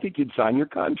said, I didn't think you'd sign your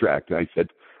contract. I said,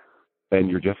 and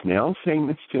you're just now saying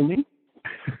this to me?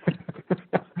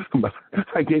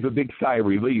 I gave a big sigh of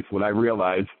relief when I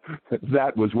realized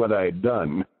that was what I had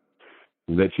done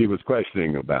that she was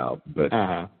questioning about. But,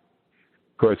 of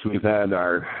course, we've had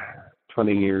our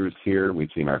 20 years here. We've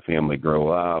seen our family grow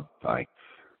up. I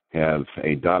have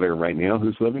a daughter right now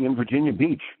who's living in Virginia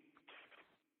Beach.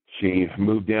 She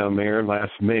moved down there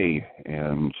last May,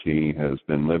 and she has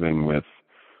been living with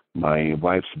my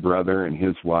wife's brother and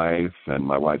his wife and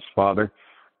my wife's father,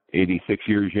 86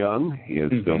 years young. He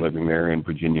is still living there in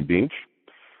Virginia Beach.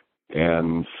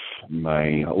 And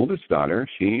my oldest daughter,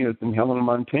 she is in Helena,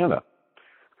 Montana.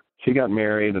 She got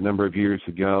married a number of years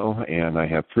ago, and I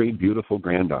have 3 beautiful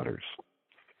granddaughters.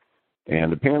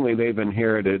 And apparently they've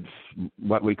inherited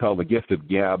what we call the gift of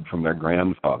gab from their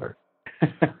grandfather.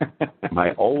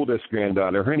 My oldest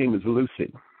granddaughter, her name is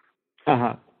Lucy.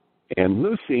 And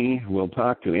Lucy will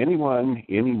talk to anyone,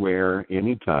 anywhere,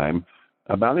 anytime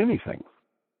about anything.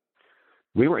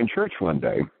 We were in church one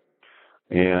day,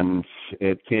 and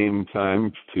it came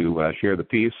time to share the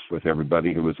peace with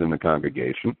everybody who was in the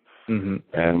congregation.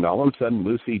 And all of a sudden,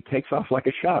 Lucy takes off like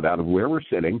a shot out of where we're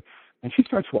sitting, and she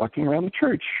starts walking around the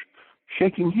church,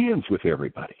 shaking hands with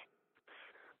everybody.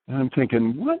 And I'm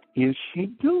thinking, what is she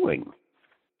doing?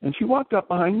 And she walked up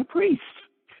behind the priest,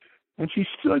 and she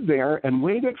stood there and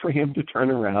waited for him to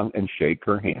turn around and shake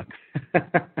her hand.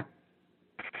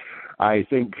 I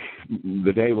think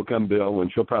the day will come, Bill, when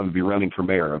she'll probably be running for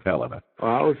mayor of Helena.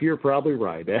 Well, you're probably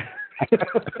right.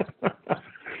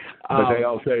 But they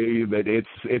all say that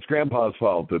it's Grandpa's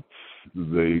fault that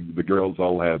the girls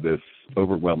all have this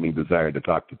overwhelming desire to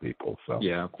talk to people. So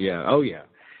yeah,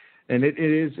 and it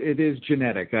is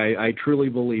genetic. I truly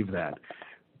believe that.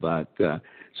 But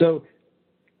so,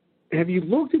 have you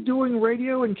looked at doing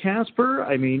radio in Casper?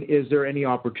 I mean, is there any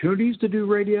opportunities to do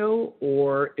radio,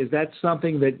 or is that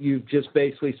something that you've just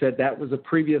basically said that was a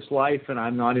previous life and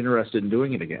I'm not interested in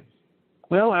doing it again?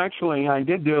 Well, actually, I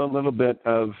did do a little bit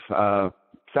of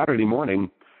Saturday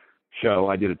morning show.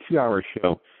 I did a 2-hour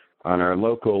show on our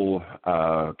local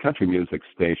country music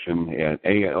station.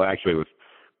 Actually, it was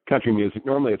country music.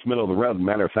 Normally, it's middle of the road.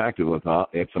 Matter of fact,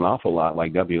 it's an awful lot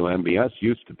like WMBS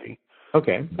used to be.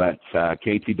 Okay. But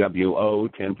KTWO,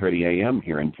 10:30 a.m.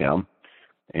 here in town,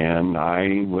 and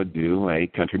I would do a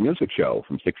country music show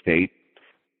from 6 to 8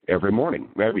 every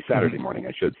Saturday morning,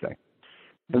 I should say.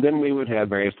 And then we would have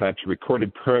various types of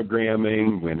recorded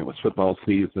programming when it was football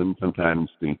season. Sometimes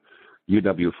the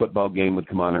UW football game would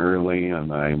come on early,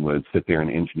 and I would sit there and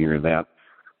engineer that.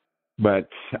 But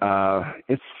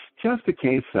it's just a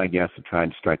case, I guess, of trying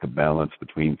to strike a balance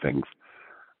between things.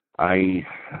 I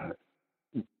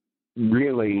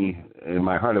really, in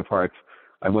my heart of hearts,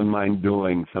 I wouldn't mind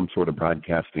doing some sort of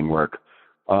broadcasting work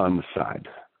on the side.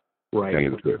 Right. To tell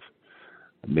you the truth.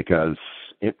 Because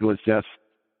it was just,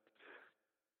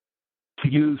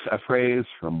 to use a phrase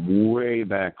from way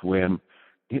back when,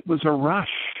 it was a rush.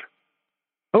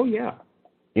 Oh, yeah.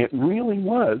 It really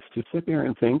was, to sit there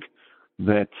and think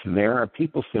that there are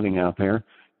people sitting out there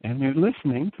and they're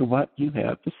listening to what you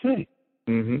have to say.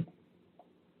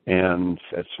 And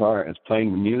as far as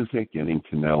playing the music, getting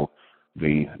to know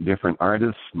the different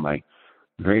artists, my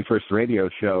very first radio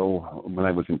show when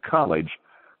I was in college,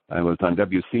 I was on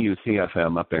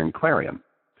WCUC-FM up there in Clarion.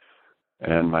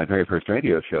 And my very first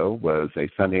radio show was a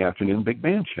Sunday afternoon big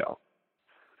band show.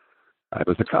 I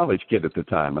was a college kid at the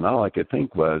time, and all I could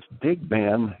think was, big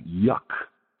band, yuck.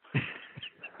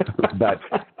 But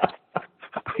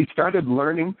I started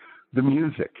learning the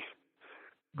music.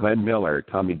 Glenn Miller,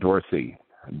 Tommy Dorsey,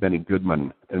 Benny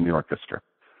Goodman in the orchestra.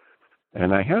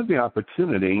 And I had the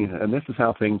opportunity, and this is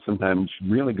how things sometimes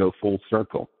really go full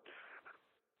circle.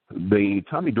 The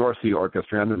Tommy Dorsey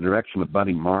Orchestra, under the direction of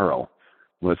Buddy Morrow,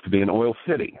 was to be in Oil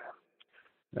City.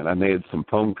 And I made some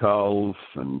phone calls,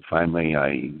 and finally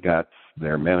I got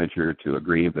their manager to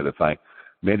agree that if I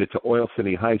made it to Oil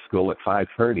City High School at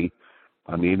 5:30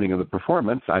 on the evening of the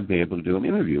performance, I'd be able to do an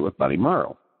interview with Buddy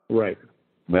Morrow. Right.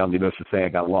 Well, needless to say, I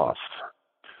got lost.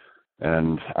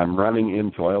 And I'm running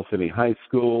into Oil City High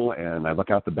School, and I look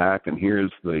out the back, and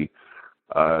here's the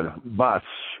bus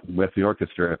with the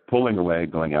orchestra pulling away,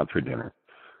 going out for dinner.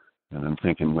 And I'm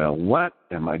thinking, well, what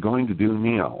am I going to do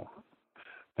now?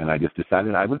 And I just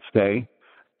decided I would stay,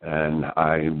 and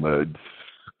I would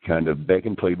kind of beg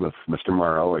and plead with Mr.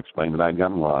 Morrow, explain that I'd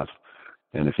gotten lost,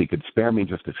 and if he could spare me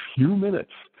just a few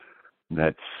minutes,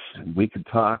 that we could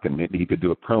talk, and maybe he could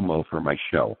do a promo for my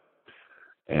show.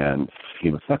 And he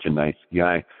was such a nice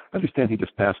guy. I understand he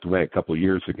just passed away a couple of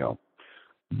years ago,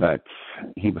 but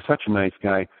he was such a nice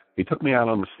guy. He took me out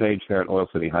on the stage there at Oil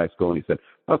City High School, and he said,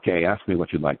 okay, ask me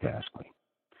what you'd like to ask me.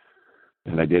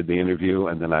 And I did the interview,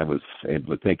 and then I was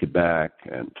able to take it back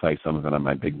and play some of it on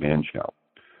my big band show.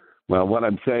 Well, what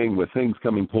I'm saying with things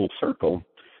coming full circle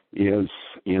is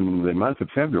in the month of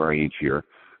February each year,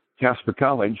 Casper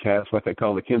College has what they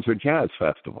call the Kinzer Jazz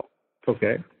Festival.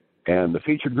 Okay. And the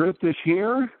featured group this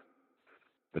year,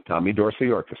 the Tommy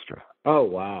Dorsey Orchestra. Oh,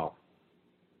 wow.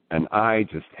 And I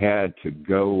just had to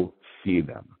go see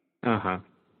them. Uh-huh.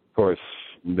 Of course,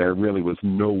 there really was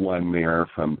no one there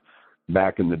from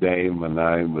back in the day when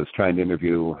I was trying to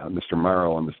interview Mr.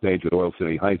 Morrow on the stage at Oil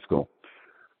City High School.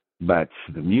 But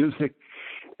the music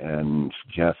and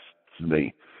just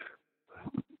the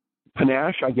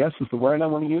panache, I guess is the word I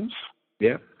want to use.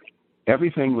 Yeah.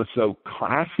 Everything was so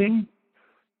classy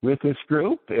with this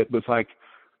group. It was like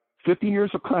 50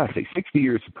 years of classic, 60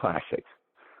 years of classic.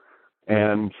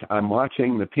 And I'm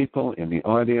watching the people in the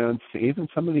audience, even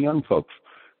some of the young folks,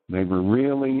 they were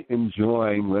really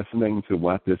enjoying listening to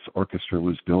what this orchestra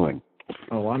was doing.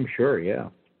 Oh, I'm sure, yeah.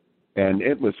 And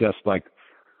it was just like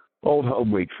old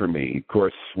home week for me. Of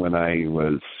course, when I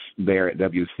was there at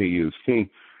WCUC,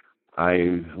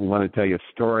 I want to tell you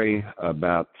a story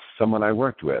about someone I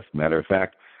worked with. Matter of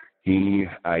fact, he,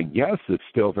 I guess, is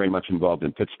still very much involved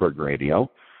in Pittsburgh radio,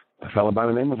 a fellow by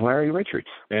the name of Larry Richards.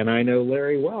 And I know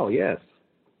Larry well, yes.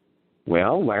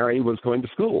 Well, Larry was going to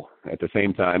school at the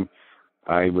same time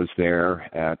I was there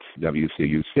at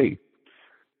WCUC.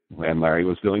 And Larry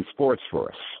was doing sports for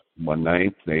us. One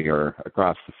night, they are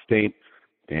across the state,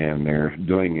 and they're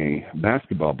doing a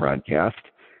basketball broadcast.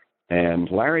 And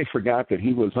Larry forgot that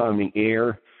he was on the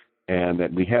air and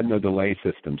that we had no delay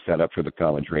system set up for the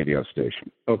college radio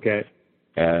station. Okay.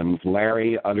 And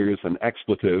Larry utters an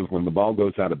expletive when the ball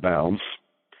goes out of bounds.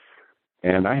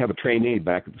 And I have a trainee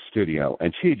back at the studio,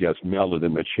 and she just melted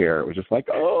in the chair. It was just like,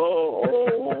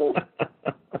 oh.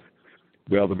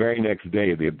 Well, the very next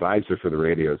day, the advisor for the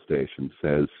radio station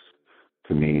says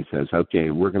to me, okay,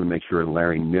 we're going to make sure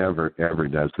Larry never, ever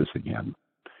does this again.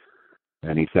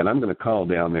 And he said, I'm going to call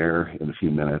down there in a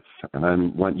few minutes, and I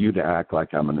want you to act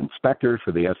like I'm an inspector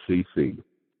for the FCC.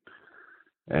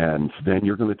 And then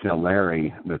you're going to tell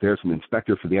Larry that there's an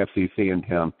inspector for the FCC in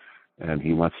town, and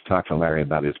he wants to talk to Larry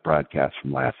about his broadcast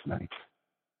from last night.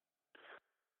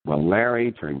 Well,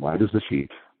 Larry turned white as a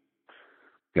sheet,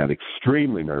 got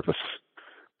extremely nervous,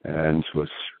 and was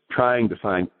trying to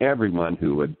find everyone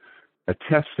who would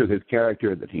attest to his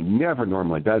character that he never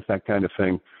normally does that kind of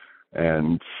thing.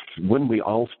 And wouldn't we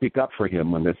all speak up for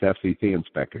him when this FCC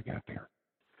inspector got there?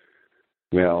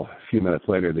 Well, a few minutes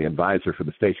later, the advisor for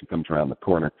the station comes around the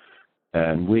corner,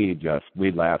 and we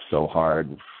laughed so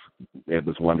hard, it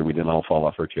was a wonder we didn't all fall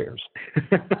off our chairs.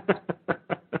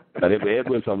 But it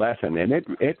was a lesson, and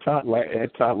it taught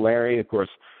Larry, of course,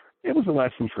 it was a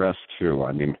lesson for us too.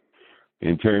 I mean,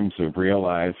 in terms of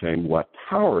realizing what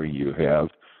power you have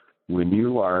when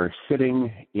you are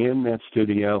sitting in that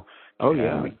studio. Oh,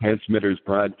 yeah. The transmitter's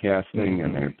broadcasting,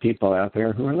 and there are people out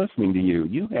there who are listening to you.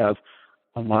 You have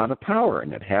a lot of power,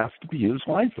 and it has to be used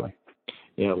wisely.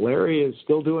 Yeah, Larry is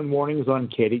still doing mornings on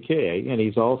KDKA, and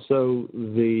he's also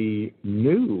the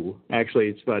new, actually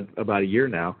it's about a year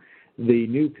now, the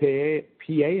new PA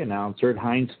announcer at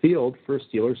Heinz Field for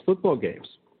Steelers football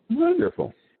games.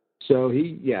 Wonderful. So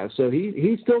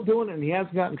he's still doing it, and he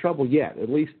hasn't gotten in trouble yet. At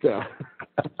least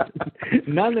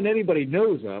none that anybody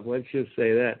knows of. Let's just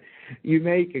say that. You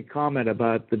make a comment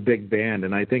about the big band,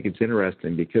 and I think it's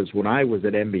interesting because when I was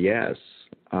at MBS,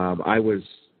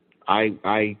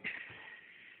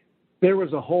 there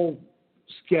was a whole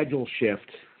schedule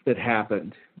shift that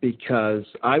happened because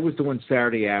I was doing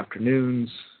Saturday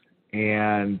afternoons,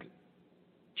 and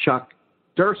Chuck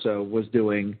Durso was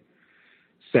doing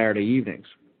Saturday evenings.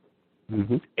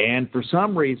 Mm-hmm. And for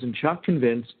some reason, Chuck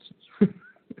convinced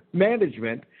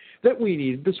management that we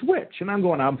needed to switch. And I'm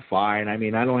going, I'm fine. I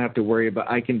mean, I don't have to worry about,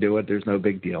 I can do it. There's no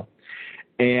big deal.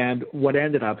 And what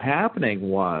ended up happening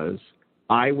was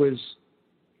I was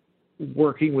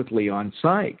working with Leon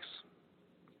Sykes.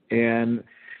 And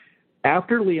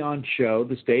after Leon's show,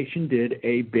 the station did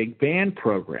a big band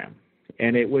program.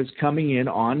 And it was coming in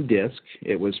on disc.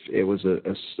 It was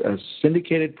a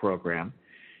syndicated program.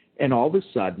 And all of a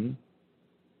sudden,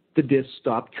 the disc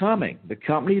stopped coming. The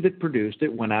company that produced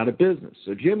it went out of business.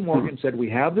 So Jim Morgan said, we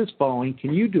have this following.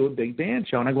 Can you do a big band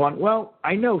show? And I go, well,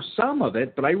 I know some of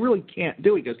it, but I really can't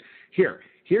do it. He goes,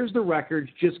 here's the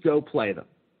records. Just go play them.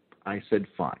 I said,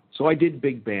 fine. So I did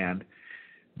big band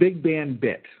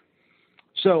bit.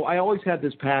 So I always had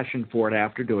this passion for it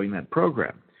after doing that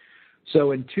program.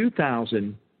 So in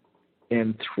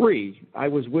 2003, I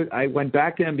went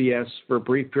back to MBS for a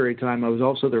brief period of time. I was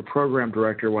also their program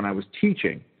director when I was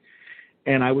teaching.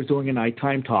 And I was doing a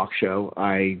nighttime talk show.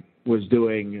 I was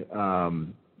doing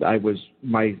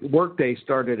my work day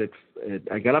started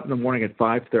I got up in the morning at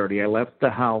 5:30. I left the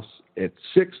house at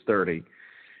 6:30,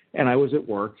 and I was at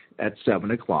work at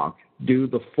 7 o'clock. Do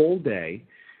the full day,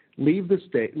 leave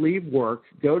work,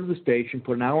 go to the station,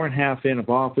 put an hour and a half in of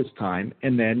office time,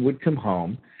 and then would come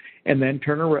home, and then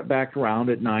turn back around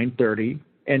at 9:30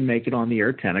 and make it on the air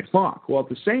at 10 o'clock. Well, at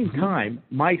the same time,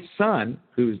 my son,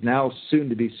 who's now soon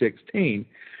to be 16,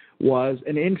 was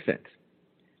an infant.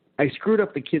 I screwed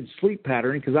up the kid's sleep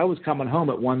pattern because I was coming home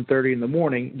at 1:30 in the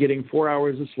morning, getting 4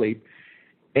 hours of sleep,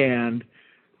 and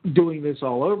doing this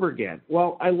all over again.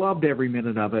 Well, I loved every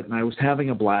minute of it, and I was having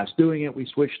a blast doing it. We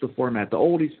switched the format to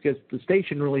oldies because the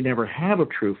station really never had a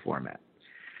true format.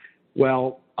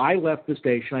 Well, I left the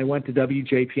station. I went to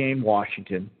WJPA in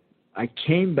Washington. I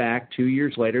came back 2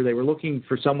 years later. They were looking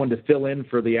for someone to fill in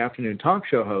for the afternoon talk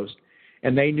show host,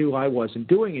 and they knew I wasn't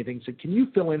doing anything. They said, "Can you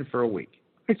fill in for a week?"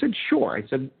 I said, "Sure." I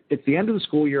said, "It's the end of the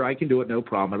school year. I can do it, no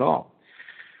problem at all."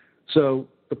 So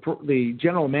the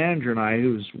general manager and I,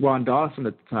 who was Ron Dawson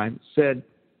at the time, said,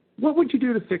 "What would you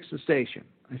do to fix the station?"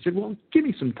 I said, "Well, give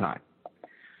me some time."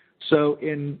 So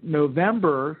in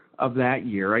November of that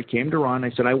year, I came to Ron.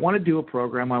 I said, "I want to do a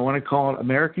program. I want to call it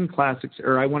American Classics,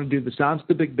 or I want to do the sounds of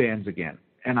the big bands again,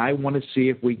 and I want to see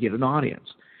if we get an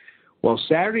audience." Well,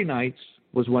 Saturday nights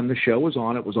was when the show was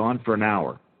on. It was on for an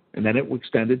hour, and then it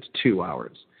extended to 2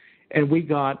 hours. And we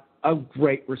got a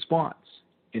great response.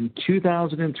 In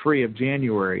 2003 of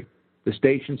January, the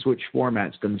station switched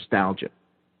formats to Nostalgia.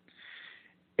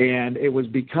 And it was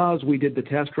because we did the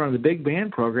test run of the big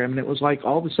band program, and it was like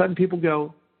all of a sudden people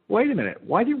go, "Wait a minute,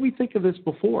 why didn't we think of this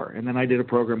before?" And then I did a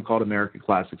program called American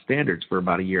Classic Standards for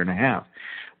about a year and a half.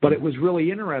 But it was really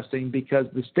interesting because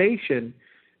the station,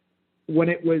 when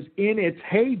it was in its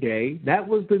heyday, that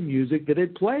was the music that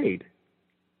it played.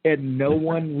 And no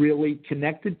one really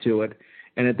connected to it.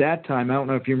 And at that time, I don't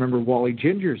know if you remember Wally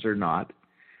Gingers or not,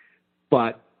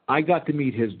 but I got to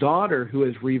meet his daughter, who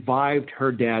has revived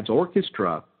her dad's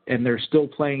orchestra, and they're still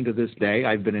playing to this day.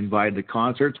 I've been invited to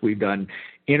concerts. We've done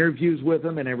interviews with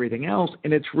them and everything else,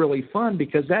 and it's really fun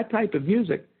because that type of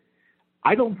music,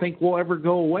 I don't think will ever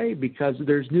go away because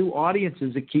there's new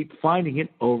audiences that keep finding it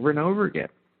over and over again.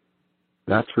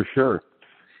 That's for sure.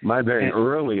 My very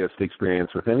earliest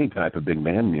experience with any type of big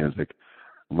band music,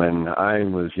 when I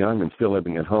was young and still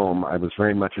living at home, I was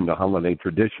very much into holiday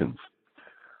traditions.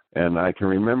 And I can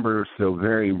remember so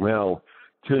very well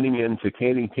tuning in to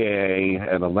KDKA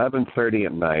at 11:30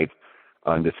 at night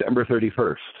on December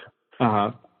 31st.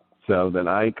 So that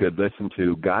I could listen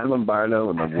to Guy Lombardo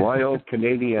and the Royal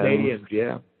Canadians,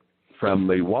 from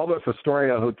the Waldorf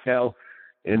Astoria Hotel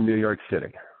in New York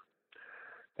City.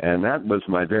 And that was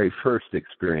my very first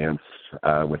experience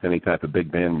with any type of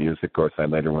big band music. Of course, I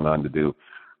later went on to do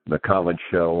the college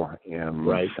show, and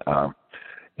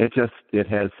it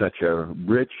has such a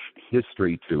rich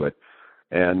history to it.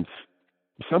 And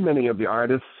so many of the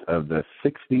artists of the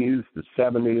 60s, the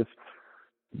 70s,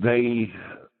 they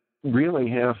really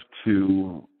have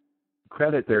to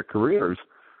credit their careers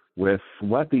with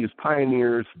what these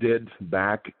pioneers did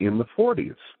back in the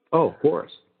 40s. Oh, of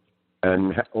course.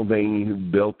 And how they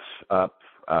built up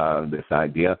this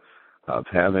idea of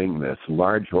having this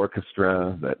large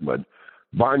orchestra that would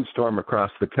barnstorm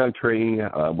across the country.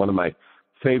 One of my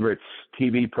favorite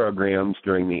TV programs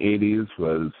during the 80s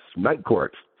was Night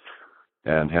Court,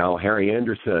 and how Harry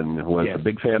Anderson was a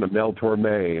big fan of Mel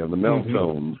Torme and the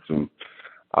Meltones. And,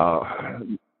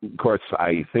 of course,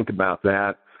 I think about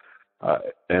that,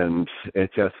 and it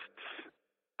just,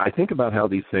 I think about how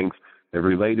these things have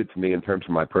related to me in terms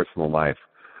of my personal life,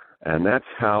 and that's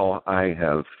how I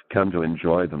have come to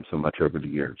enjoy them so much over the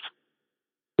years.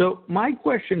 So my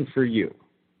question for you,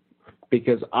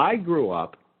 because I grew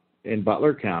up in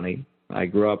Butler County, I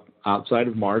grew up outside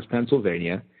of Mars,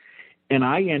 Pennsylvania, and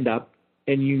I end up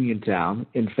in Uniontown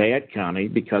in Fayette County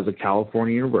because of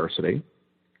California University,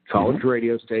 college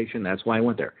radio station. That's why I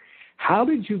went there. How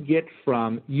did you get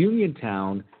from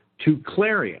Uniontown to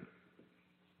Clarion?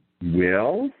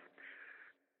 Well,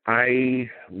 I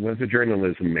was a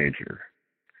journalism major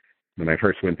when I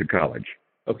first went to college.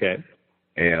 Okay.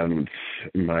 And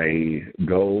my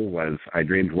goal was, I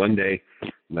dreamed one day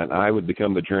that I would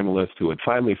become the journalist who would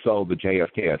finally solve the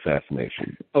JFK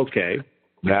assassination. Okay.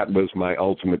 That was my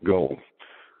ultimate goal.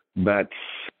 But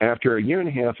after a year and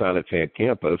a half out at Fayette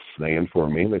campus, they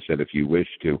informed me, they said, if you wish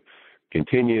to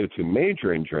continue to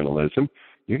major in journalism,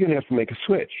 you're going to have to make a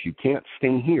switch. You can't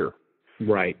stay here.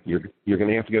 Right. You're going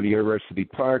to have to go to University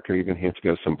Park, or you're going to have to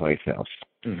go someplace else.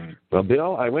 Well,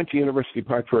 Bill, I went to University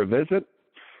Park for a visit,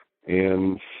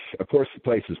 and, of course, the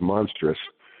place is monstrous.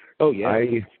 Oh, yeah.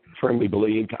 I firmly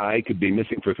believed I could be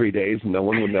missing for 3 days and no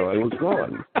one would know I was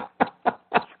gone.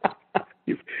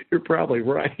 You're probably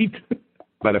right.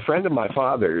 But a friend of my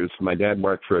father's, my dad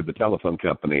worked for the telephone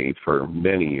company for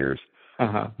many years.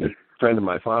 Uh-huh. A friend of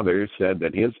my father said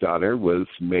that his daughter was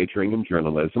majoring in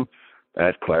journalism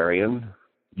at Clarion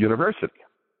University.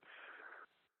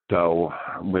 So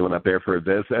we went up there for a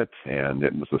visit, and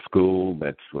it was a school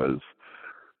that was,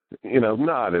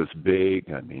 not as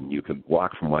big. I mean, you could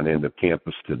walk from one end of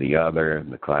campus to the other,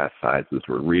 and the class sizes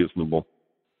were reasonable.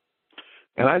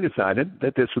 And I decided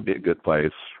that this would be a good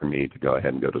place for me to go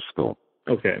ahead and go to school.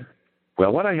 Okay.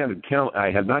 Well, what I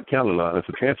had not counted on as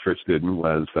a transfer student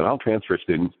was that all transfer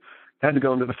students had to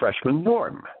go into the freshman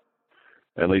dorm,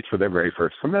 at least for their very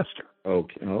first semester.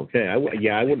 Okay. I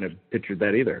wouldn't have pictured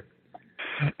that either.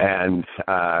 And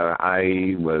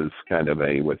I was kind of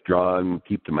a withdrawn,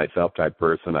 keep to myself type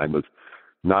person. I was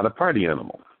not a party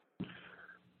animal.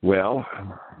 Well,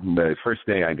 the first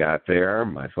day I got there,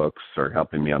 my folks are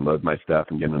helping me unload my stuff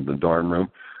and get into the dorm room,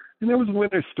 and there was a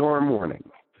winter storm warning.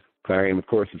 Clarion, of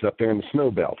course, is up there in the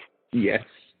snow belt. Yes.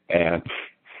 And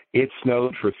it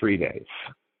snowed for 3 days.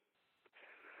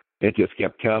 It just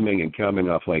kept coming and coming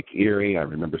off Lake Erie. I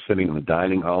remember sitting in the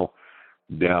dining hall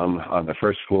down on the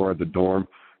first floor of the dorm,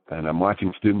 and I'm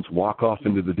watching students walk off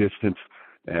into the distance,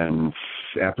 and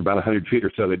after about 100 feet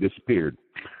or so, they disappeared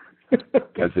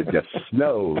because it just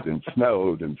snowed and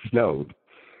snowed and snowed.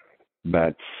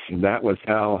 But that was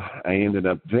how I ended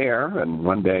up there, and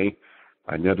one day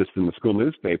I noticed in the school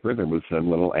newspaper there was a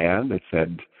little ad that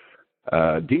said,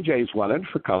 DJs wanted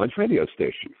for college radio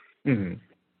station. Mm-hmm.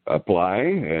 Apply,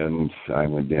 and I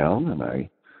went down and I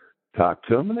talked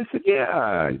to them, and they said,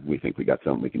 yeah, we think we got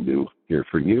something we can do here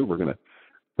for you. We're going to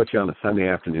put you on a Sunday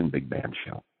afternoon big band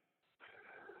show.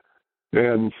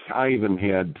 And I even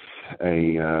had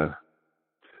a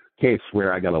case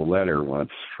where I got a letter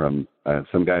once from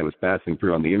some guy who was passing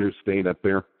through on the interstate up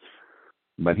there.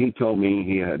 But he told me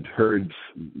he had heard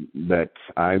that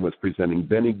I was presenting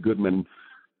Benny Goodman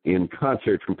in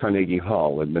concert from Carnegie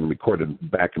Hall. It had been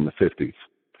recorded back in the 50s.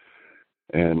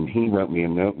 And he wrote me a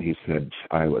note, and he said,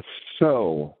 I was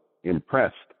so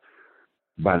impressed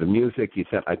by the music. He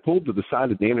said, I pulled to the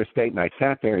side of the interstate, and I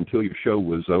sat there until your show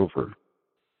was over.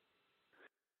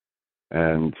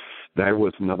 And there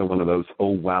was another one of those oh,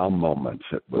 wow moments.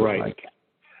 It was right. Like,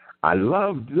 I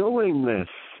love doing this.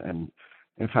 And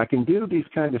if I can do these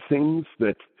kind of things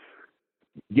that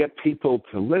get people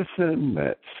to listen,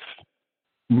 that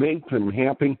make them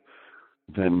happy,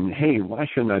 then, hey, why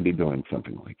shouldn't I be doing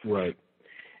something like that? Right.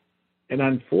 And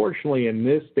unfortunately, in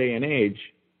this day and age,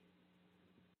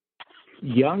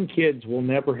 young kids will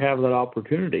never have that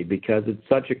opportunity because it's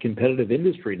such a competitive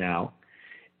industry now.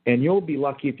 And you'll be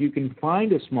lucky if you can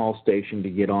find a small station to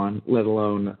get on, let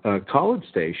alone a college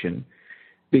station,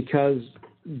 because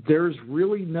there's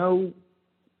really no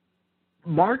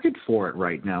market for it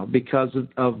right now because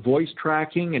of voice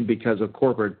tracking and because of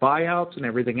corporate buyouts and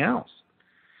everything else.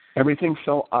 Everything's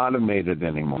so automated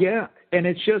anymore. Yeah, and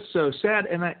it's just so sad.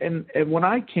 And when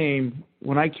I came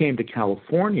to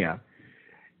California,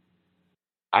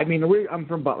 I mean, I'm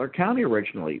from Butler County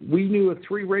originally. We knew of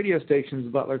 3 radio stations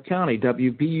in Butler County: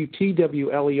 WBUT,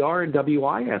 WLER, and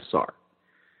WISR.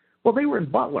 Well, they were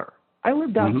in Butler. I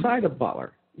lived outside of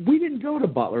Butler. We didn't go to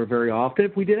Butler very often.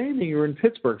 If we did anything, we were in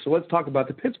Pittsburgh. So let's talk about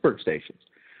the Pittsburgh stations.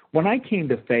 When I came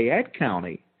to Fayette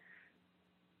County,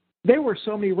 there were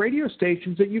so many radio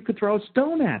stations that you could throw a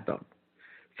stone at them.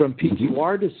 From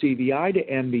PQR to CVI to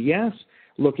MBS,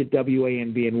 look at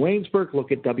WANB in Waynesburg,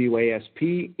 look at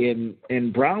WASP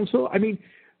in Brownsville. I mean,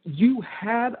 you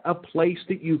had a place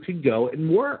that you could go and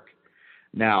work.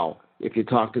 Now, if you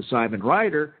talk to Simon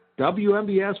Ryder,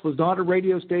 WMBS was not a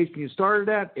radio station you started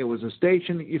at. It was a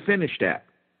station that you finished at.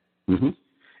 Mm-hmm.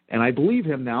 And I believe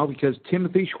him now because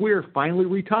Timothy Schweer finally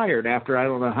retired after I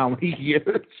don't know how many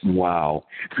years. Wow.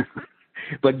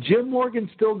 But Jim Morgan's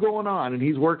still going on, and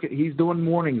he's doing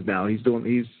mornings now. He's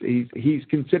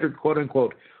considered quote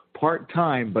unquote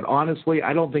part-time, but honestly,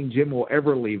 I don't think Jim will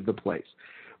ever leave the place.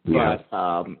 Yeah.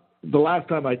 But the last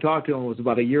time I talked to him was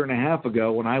about a year and a half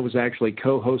ago when I was actually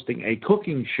co-hosting a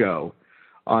cooking show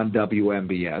on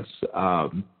WMBS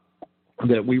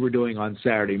that we were doing on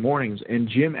Saturday mornings, and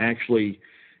Jim actually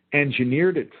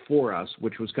engineered it for us,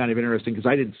 which was kind of interesting because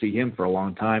I didn't see him for a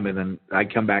long time, and then I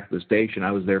come back to the station.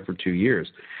 I was there for 2 years.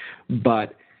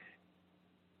 But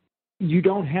you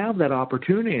don't have that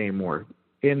opportunity anymore.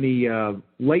 In the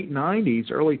late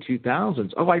 90s, early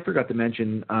 2000s, I forgot to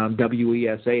mention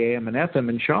WESA AM and FM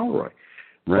in Charleroi.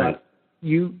 Right. But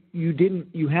you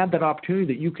had that opportunity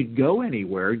that you could go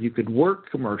anywhere, you could work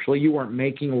commercially, you weren't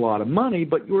making a lot of money,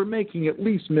 but you were making at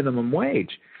least minimum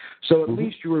wage. So at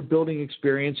least you were building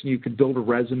experience and you could build a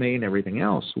resume and everything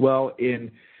else. Well,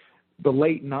 in the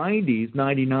late 90s,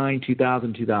 99,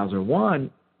 2000,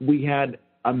 2001, we had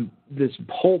this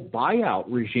whole buyout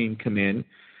regime come in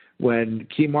when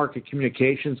Key Market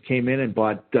Communications came in and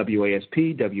bought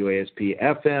WASP,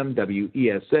 WASP-FM,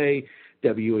 WESA,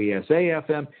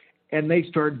 WESA-FM, and they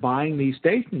started buying these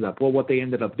stations up. Well, what they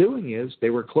ended up doing is they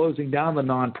were closing down the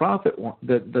nonprofit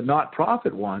the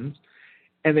not-profit ones,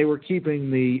 and they were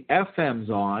keeping the FMs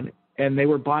on, and they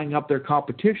were buying up their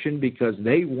competition because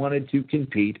they wanted to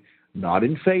compete not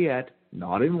in Fayette,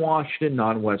 not in Washington,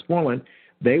 not in Westmoreland.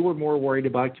 They were more worried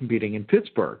about competing in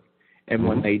Pittsburgh. And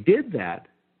when they did that,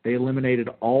 they eliminated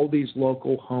all these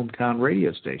local hometown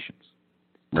radio stations.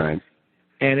 Right.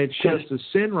 And it's just a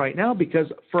sin right now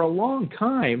because for a long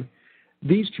time,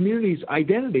 these communities'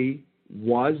 identity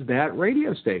was that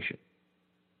radio station.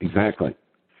 Exactly.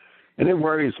 And it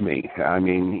worries me. I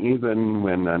mean, even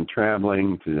when I'm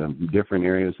traveling to different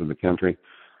areas of the country,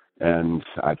 and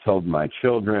I've told my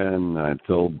children, I've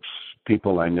told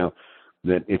people I know,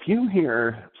 that if you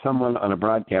hear someone on a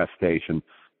broadcast station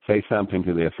say something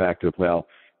to the effect of, well,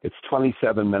 it's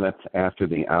 27 minutes after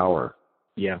the hour,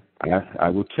 yeah, I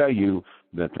will tell you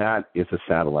that is a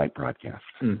satellite broadcast.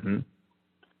 Mm-hmm.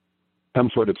 Some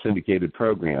sort of syndicated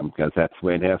program, because that's the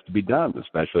way it has to be done,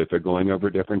 especially if they're going over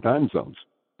different time zones.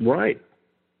 Right.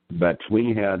 But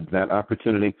we had that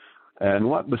opportunity. And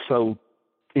what was so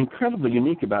incredibly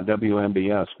unique about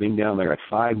WMBS, being down there at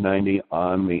 590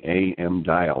 on the AM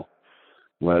dial,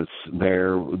 was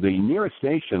the nearest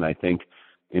station, I think,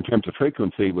 in terms of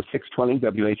frequency, was 620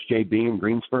 WHJB in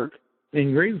Greensburg.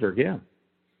 In Greensburg, yeah.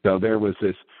 So there was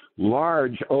this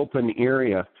large open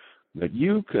area that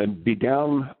you could be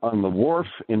down on the wharf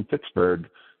in Pittsburgh,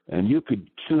 and you could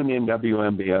tune in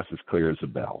WMBS as clear as a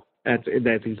bell. That's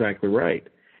exactly right.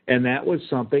 And that was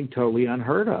something totally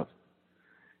unheard of.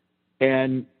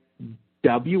 And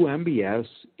WMBS,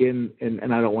 and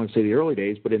I don't want to say the early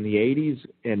days, but in the 80s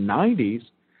and 90s,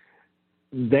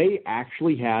 they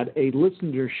actually had a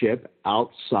listenership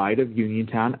outside of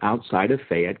Uniontown, outside of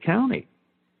Fayette County.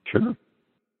 Sure.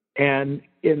 And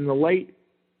in the late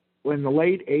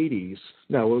 80s,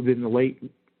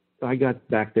 I got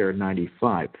back there in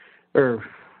 95, or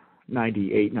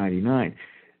 98, 99.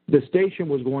 The station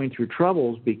was going through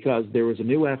troubles because there was a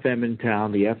new FM in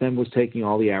town. The FM was taking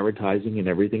all the advertising and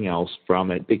everything else from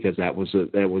it because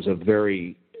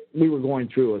we were going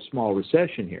through a small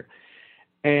recession here.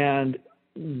 And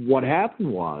what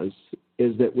happened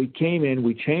is that we came in,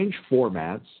 we changed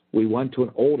formats, we went to an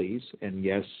oldies, and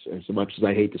yes, as much as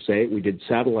I hate to say it, we did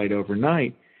satellite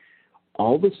overnight.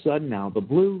 All of a sudden now the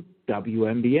blue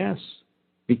WMBS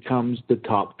becomes the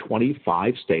top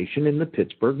 25 station in the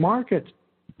Pittsburgh market.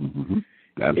 Mm-hmm.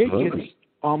 Absolutely. It gets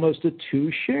almost a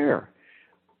 2 share.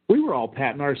 We were all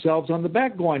patting ourselves on the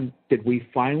back going, did we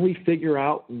finally figure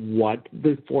out what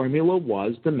the formula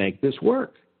was to make this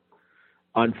work?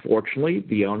 Unfortunately,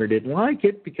 the owner didn't like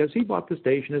it because he bought the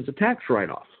station as a tax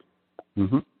write-off.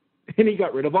 Mm-hmm. And he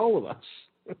got rid of all of us.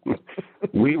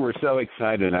 We were so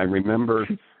excited. I remember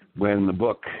when the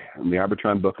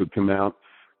Arbitron book would come out,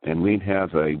 and we'd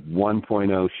have a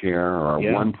 1.0 share or a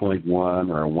 1.1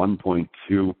 or a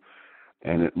 1.2,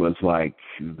 and it was like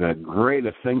the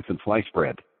greatest thing since sliced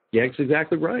bread. Yeah, that's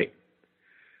exactly right.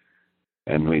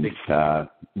 And we'd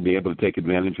be able to take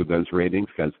advantage of those ratings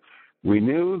because we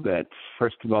knew that,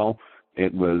 first of all,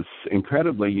 it was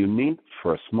incredibly unique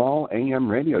for a small AM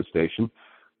radio station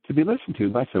to be listened to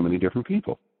by so many different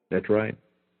people. That's right.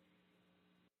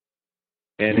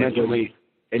 And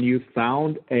you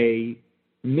found a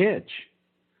niche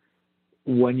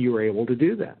when you were able to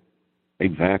do that.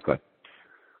 Exactly.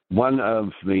 One of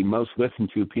the most listened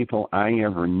to people I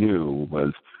ever knew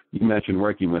was, you mentioned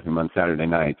working with him on Saturday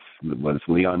nights, was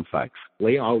Leon Sykes.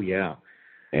 Oh, yeah.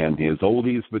 And his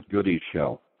Oldies but Goodies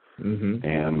show. Mm-hmm.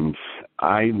 And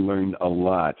I learned a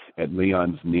lot at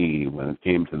Leon's knee when it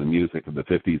came to the music of the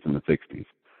 50s and the 60s.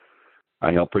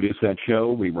 I helped produce that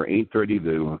show. We were 8:30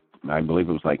 to, I believe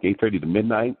it was like 8:30 to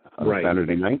midnight on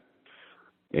Saturday night.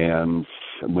 And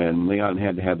when Leon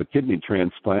had to have a kidney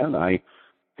transplant, I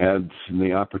had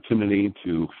the opportunity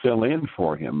to fill in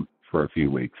for him for a few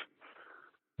weeks.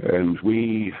 And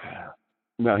he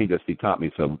taught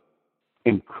me such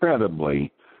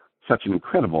an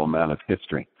incredible amount of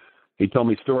history. He told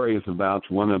me stories about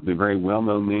one of the very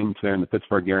well-known names there in the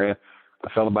Pittsburgh area, a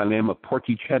fellow by the name of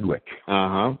Porky Chedwick.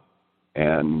 Uh-huh.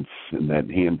 And that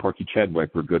he and Porky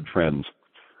Chedwick were good friends.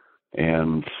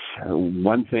 And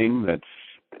one thing that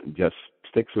just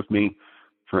sticks with me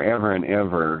forever and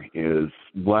ever is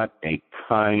what a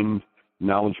kind,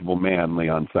 knowledgeable man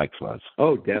Leon Sykes was.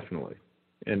 Oh, definitely.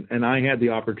 And I had the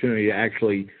opportunity to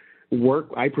actually work.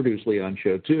 I produced Leon's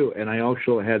show too, and I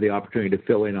also had the opportunity to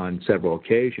fill in on several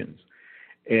occasions.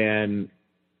 And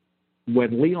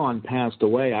when Leon passed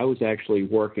away, I was actually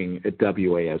working at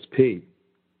WASP,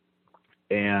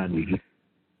 and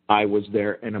I was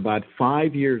there. And about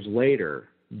 5 years later,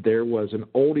 there was an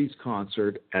oldies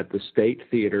concert at the State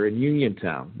Theater in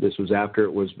Uniontown. This was after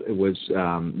it was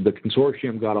the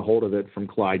consortium got a hold of it from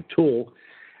Clyde Toole.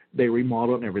 They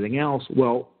remodeled it and everything else.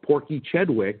 Well, Porky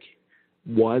Chedwick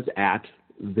was at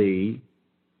the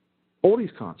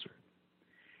oldies concert.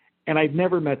 And I'd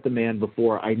never met the man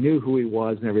before. I knew who he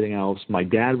was and everything else. My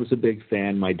dad was a big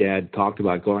fan. My dad talked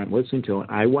about going and listening to him.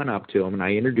 I went up to him and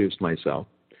I introduced myself.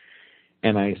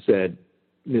 And I said,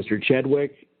 Mr.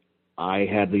 Chedwick, I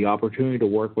had the opportunity to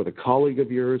work with a colleague of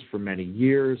yours for many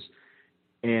years.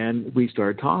 And we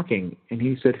started talking. And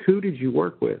he said, who did you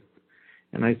work with?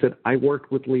 And I said, I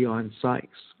worked with Leon Sykes.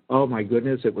 Oh, my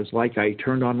goodness, it was like I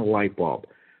turned on the light bulb.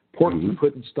 Porky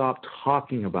couldn't stop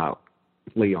talking about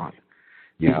Leon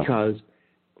because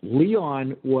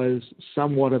Leon was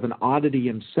somewhat of an oddity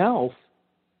himself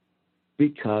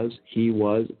because he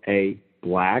was a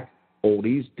black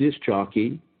oldies disc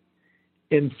jockey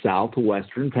in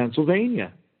southwestern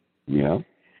Pennsylvania. Yeah.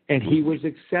 And he was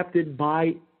accepted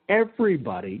by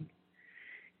everybody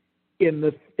in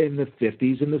the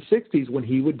 50s and the 60s when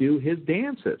he would do his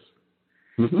dances.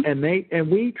 And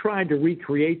we tried to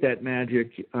recreate that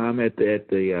magic at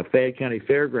the Fayette County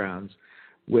Fairgrounds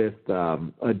with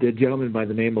a gentleman by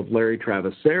the name of Larry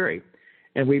Traviseri.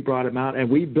 And we brought him out and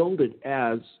we built it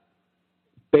as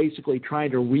basically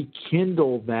trying to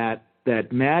rekindle that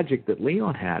magic that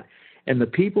Leon had. And the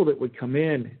people that would come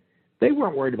in, they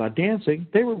weren't worried about dancing.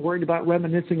 They were worried about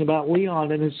reminiscing about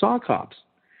Leon and his sock hops.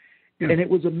 And it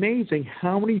was amazing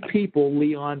how many people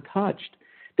Leon touched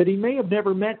that he may have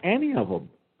never met any of them,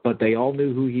 but they all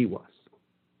knew who he was.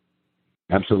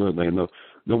 Absolutely. And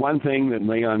the one thing that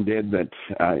Leon did that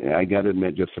I got to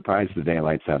admit just surprised the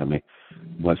daylights out of me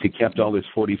was he kept all his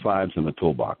 45s in the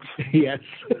toolbox. Yes.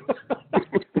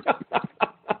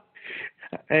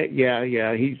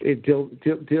 Yeah. Till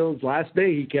his last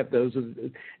day, he kept those,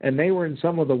 and they were in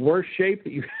some of the worst shape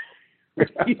that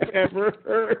you've ever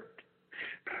heard.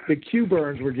 The Q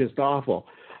burns were just awful.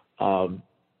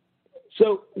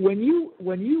 So when you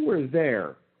were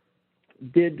there,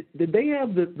 did they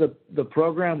have the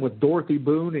program with Dorothy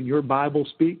Boone and Your Bible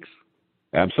Speaks?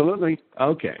 Absolutely.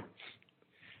 Okay.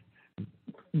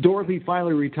 Dorothy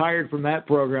finally retired from that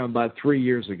program about 3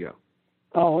 years ago.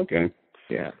 Oh, okay.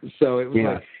 Yeah. So it was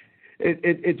like,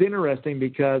 it's interesting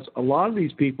because a lot of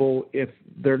these people, if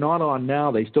they're not on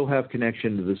now, they still have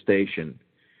connection to the station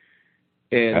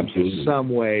in some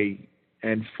way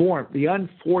and form. The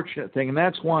unfortunate thing, and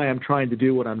that's why I'm trying to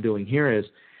do what I'm doing here, is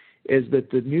that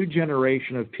the new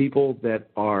generation of people that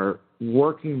are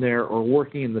working there or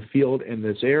working in the field in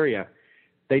this area,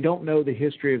 they don't know the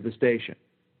history of the station,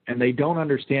 and they don't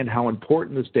understand how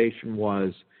important the station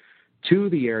was to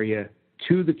the area,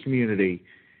 to the community,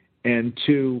 and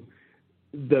to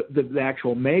the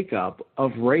actual makeup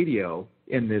of radio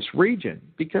in this region,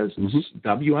 because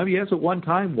WMBS at one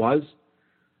time was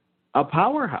a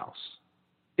powerhouse.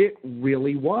 It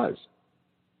really was.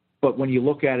 But when you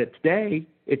look at it today,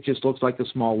 it just looks like a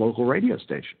small local radio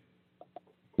station.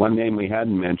 One name we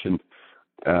hadn't mentioned,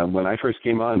 when I first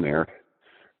came on there,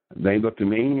 they looked at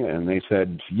me and they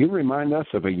said, you remind us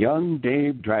of a young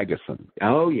Dave Drageson.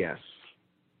 Oh, yes.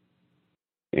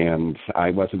 And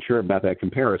I wasn't sure about that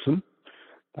comparison.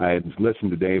 I had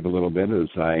listened to Dave a little bit as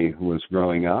I was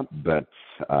growing up, but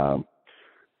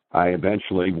I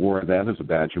eventually wore that as a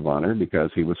badge of honor because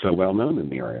he was so well known in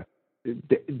the area.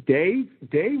 Dave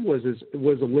was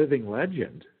a living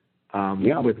legend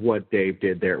with what Dave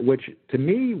did there, which to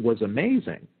me was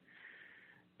amazing.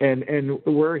 And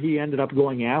where he ended up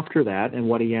going after that and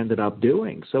what he ended up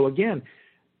doing. So again,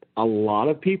 a lot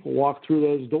of people walked through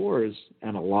those doors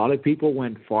and a lot of people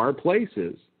went far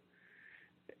places.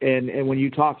 And when you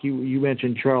talk, you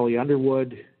mentioned Charlie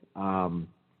Underwood, Bob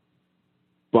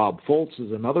Foltz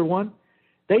is another one.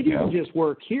 They didn't just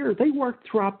work here. They worked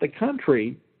throughout the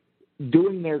country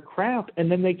doing their craft,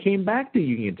 and then they came back to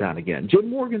Uniontown again. Jim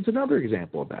Morgan's another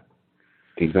example of that.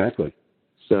 Exactly.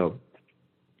 So,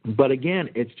 but again,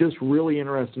 it's just really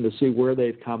interesting to see where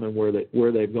they've come and where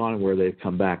they've gone and where they've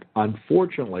come back.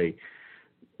 Unfortunately,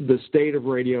 the state of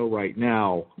radio right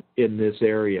now in this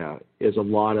area is a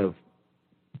lot of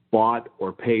bought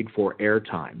or paid for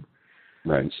airtime.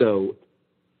 Right. So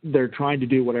they're trying to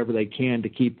do whatever they can to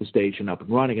keep the station up and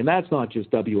running. And that's not just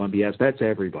WMBS, that's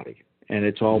everybody. And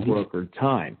it's all brokered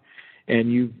time.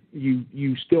 And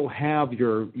you still have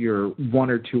your one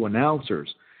or two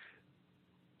announcers,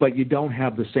 but you don't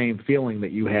have the same feeling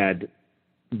that you had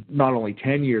not only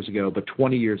 10 years ago, but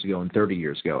 20 years ago and 30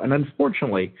 years ago. And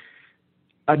unfortunately,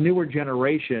 a newer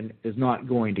generation is not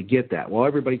going to get that. Well,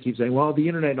 everybody keeps saying, well, the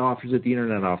Internet offers it, the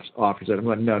Internet offers it. I'm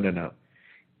going, no.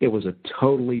 It was a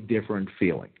totally different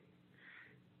feeling.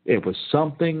 It was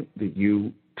something that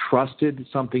you trusted,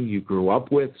 something you grew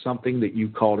up with, something that you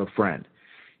called a friend.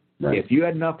 Right. If you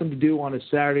had nothing to do on a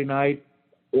Saturday night,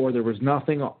 or there was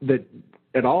nothing that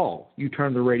at all, you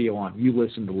turned the radio on, you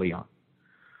listened to Leon.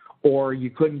 Or you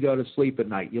couldn't go to sleep at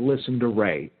night, you listened to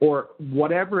Ray, or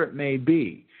whatever it may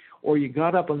be. Or you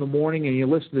got up in the morning and you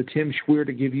listened to Tim Schweer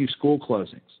to give you school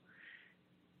closings.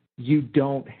 You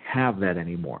don't have that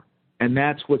anymore. And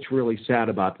that's what's really sad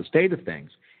about the state of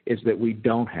things, is that we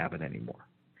don't have it anymore.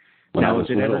 Now, is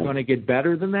it ever going to get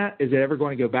better than that? Is it ever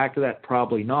going to go back to that?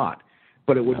 Probably not.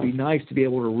 But it would be nice to be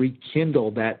able to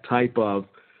rekindle that type of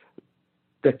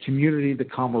the community, the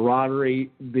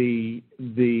camaraderie,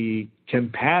 the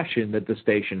compassion that the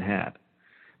station had.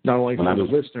 Not only for the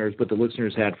listeners, but the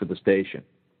listeners had for the station.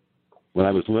 When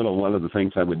I was little, one of the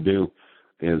things I would do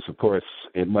is, of course,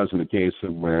 it wasn't a case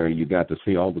of where you got to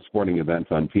see all the sporting events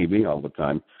on TV all the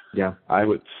time. Yeah. I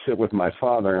would sit with my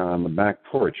father on the back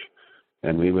porch,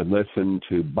 and we would listen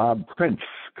to Bob Prince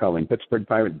calling Pittsburgh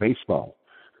Pirate baseball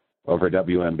over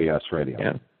WMBS radio.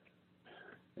 Yeah.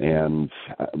 And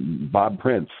Bob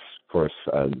Prince, of course,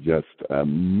 just a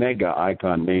mega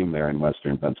icon name there in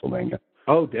Western Pennsylvania.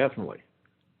 Oh, definitely.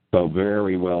 So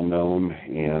very well known,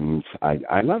 and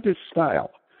I loved his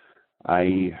style.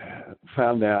 I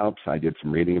found out, I did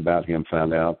some reading about him,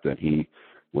 found out that he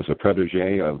was a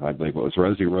protege of, I believe it was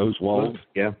Rosie Rosewald.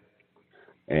 Yeah.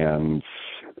 And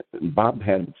Bob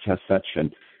had just such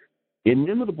an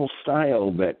inimitable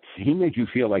style that he made you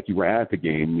feel like you were at the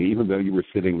game, even though you were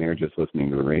sitting there just listening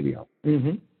to the radio.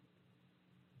 Mm-hmm.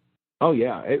 Oh,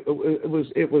 yeah. It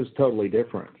was totally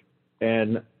different.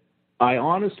 And I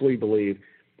honestly believe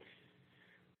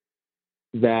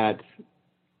that,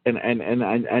 and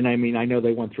I mean, I know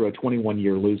they went through a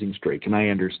 21-year losing streak, and I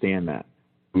understand that.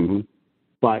 Mm-hmm.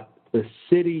 But the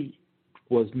city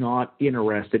was not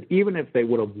interested. Even if they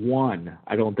would have won,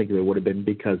 I don't think they would have been,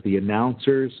 because the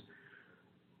announcers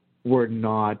were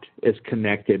not as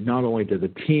connected, not only to the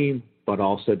team, but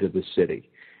also to the city.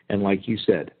 And like you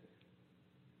said,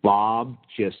 Bob,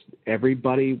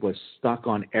 everybody was stuck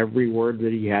on every word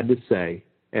that he had to say,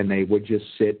 and they would just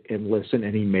sit and listen,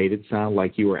 and he made it sound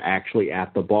like you were actually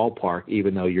at the ballpark,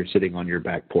 even though you're sitting on your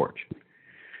back porch.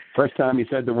 First time he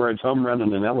said the words home run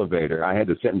in an elevator, I had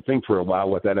to sit and think for a while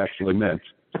what that actually meant.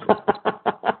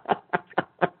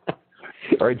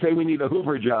 Or I'd say we need a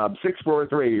Hoover job,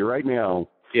 643 right now.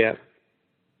 Yeah.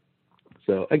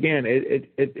 So again,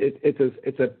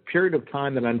 it's a period of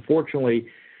time that, unfortunately,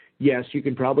 yes, you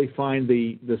can probably find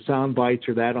the sound bites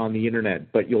or that on the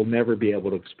internet, but you'll never be able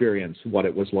to experience what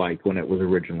it was like when it was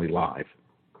originally live.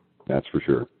 That's for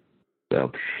sure. So,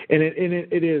 and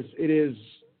it is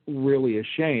really a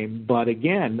shame. But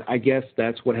again, I guess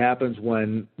that's what happens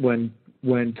when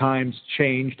times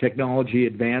change, technology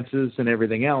advances, and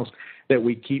everything else, that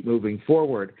we keep moving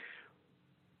forward.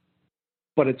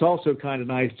 But it's also kind of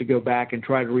nice to go back and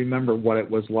try to remember what it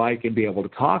was like and be able to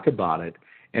talk about it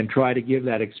and try to give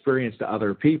that experience to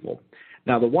other people.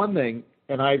 Now, the one thing,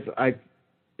 and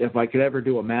if I could ever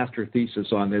do a master thesis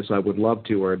on this, I would love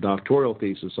to, or a doctoral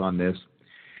thesis on this,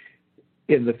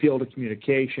 in the field of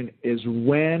communication, is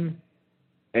when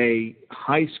a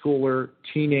high schooler,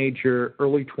 teenager,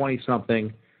 early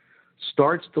 20-something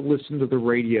starts to listen to the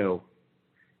radio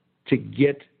to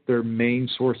get their main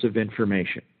source of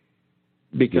information.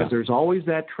 Because there's always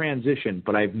that transition,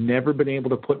 but I've never been able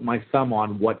to put my thumb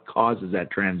on what causes that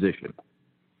transition.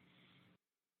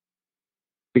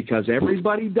 Because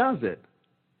everybody does it.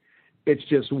 It's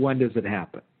just, when does it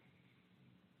happen?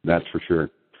 That's for sure.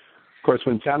 Of course,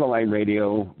 when satellite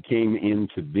radio came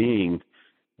into being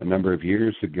a number of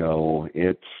years ago,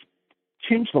 it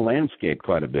changed the landscape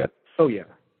quite a bit. Oh, yeah.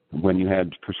 When you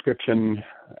had prescription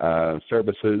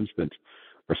services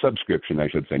or subscription, I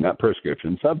should say, not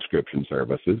prescription, subscription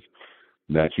services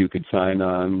that you could sign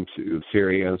on to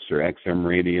Sirius or XM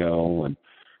radio, and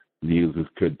you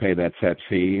could pay that set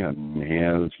fee and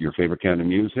have your favorite kind of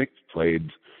music played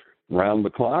round the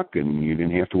clock, and you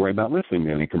didn't have to worry about listening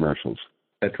to any commercials.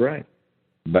 That's right.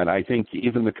 But I think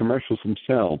even the commercials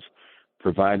themselves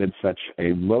provided such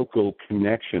a local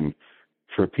connection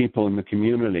for people in the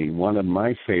community. One of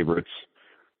my favorites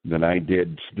that I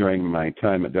did during my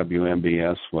time at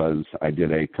WMBS was I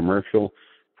did a commercial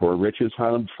for Rich's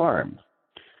Highland Farm,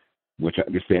 which I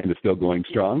understand is still going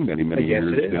strong many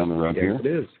years down the road here. Yes, it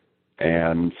is.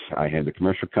 And I had the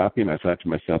commercial copy, and I thought to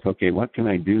myself, okay, what can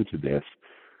I do to this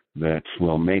that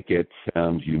will make it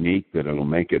sound unique, that it'll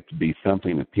make it be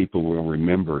something that people will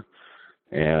remember?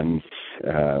 And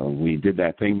we did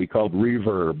that thing we called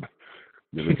reverb,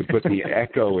 that we could put the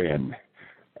echo in.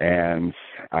 And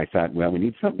I thought, well, we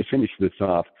need something to finish this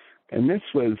off. And this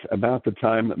was about the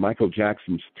time that Michael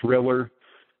Jackson's Thriller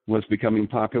was becoming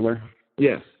popular.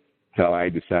 Yes. So I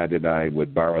decided I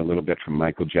would borrow a little bit from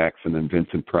Michael Jackson and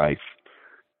Vincent Price.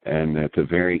 And at the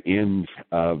very end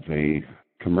of a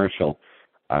commercial,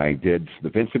 I did the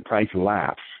Vincent Price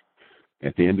laughs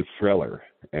at the end of Thriller.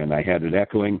 And I had it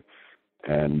echoing.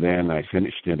 And then I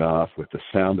finished it off with the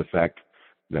sound effect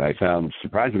that I found,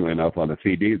 surprisingly enough, on the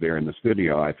CD there in the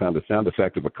studio. I found the sound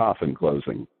effect of a coffin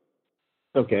closing.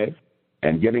 Okay.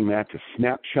 And getting that to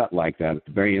snap shut like that at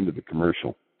the very end of the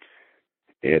commercial,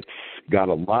 it's got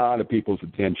a lot of people's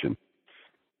attention.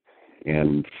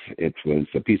 And it was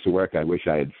a piece of work I wish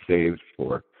I had saved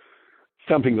for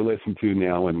something to listen to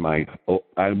now in my,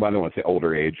 I don't want to say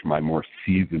older age, my more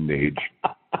seasoned age.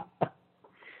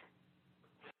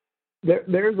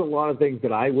 There's a lot of things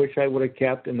that I wish I would have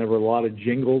kept, and there were a lot of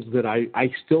jingles that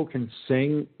I still can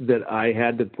sing that I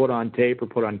had to put on tape or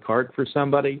put on cart for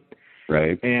somebody.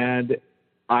 Right. And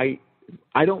I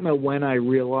don't know when I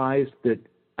realized that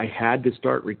I had to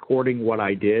start recording what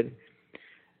I did,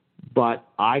 but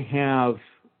I have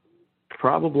it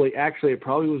probably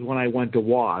was when I went to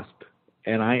WASP,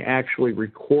 and I actually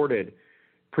recorded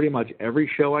pretty much every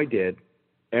show I did,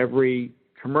 every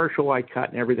commercial I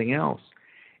cut, and everything else.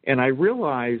 And I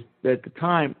realized at the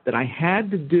time that I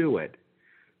had to do it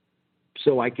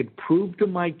so I could prove to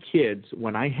my kids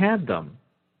when I had them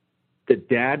that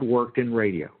Dad worked in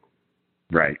radio.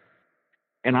 Right.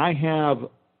 And I have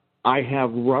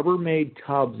Rubbermaid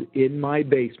tubs in my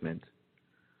basement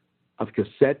of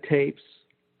cassette tapes,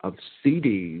 of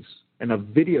CDs, and of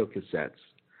video cassettes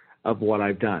of what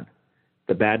I've done.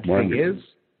 The bad thing is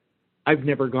I've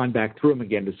never gone back through them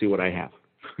again to see what I have.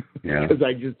 Yeah. Because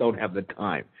I just don't have the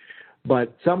time.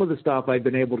 But some of the stuff I've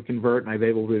been able to convert, and I've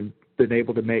been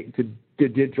able to make to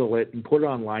digital it and put it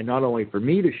online, not only for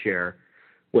me to share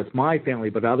with my family,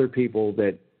 but other people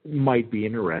that might be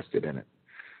interested in it.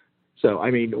 So,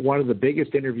 I mean, one of the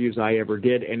biggest interviews I ever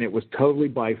did, and it was totally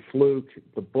by fluke.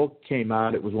 The book came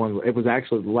out. It was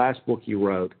actually the last book you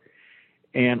wrote,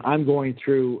 and I'm going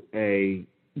through a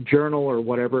journal or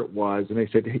whatever it was, and they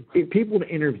said, hey, people to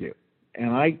interview.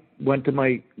 And I went to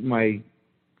my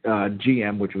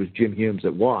GM, which was Jim Humes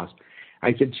at WASP.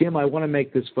 I said, Jim, I want to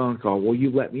make this phone call. Will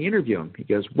you let me interview him? He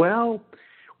goes, well,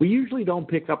 we usually don't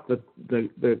pick up the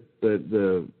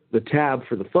tab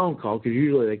for the phone call because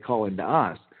usually they call into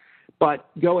us. But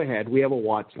go ahead. We have a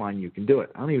Watts line. You can do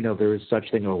it. I don't even know if there is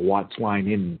such thing as a Watts line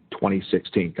in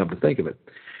 2016, come to think of it.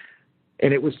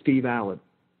 And it was Steve Allen.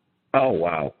 Oh,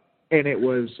 wow. And it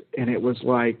was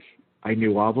like I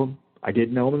knew of him. I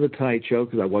didn't know him in The Tonight Show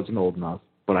because I wasn't old enough,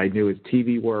 but I knew his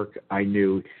TV work. I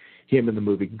knew him in the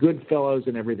movie Goodfellas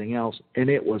and everything else, and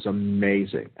it was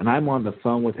amazing. And I'm on the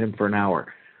phone with him for an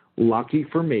hour. Lucky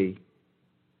for me,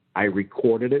 I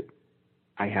recorded it.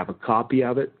 I have a copy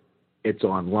of it. It's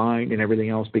online and everything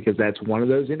else because that's one of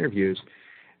those interviews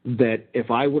that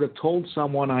if I would have told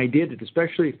someone I did it,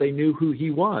 especially if they knew who he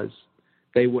was,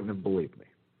 they wouldn't have believed me.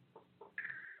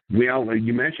 Well,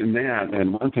 you mentioned that,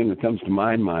 and one thing that comes to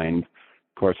my mind,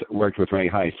 of course, I worked with Ray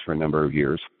Heist for a number of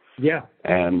years. Yeah.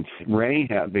 And Ray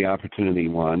had the opportunity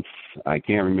once, I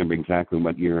can't remember exactly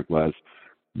what year it was,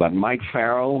 but Mike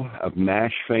Farrell of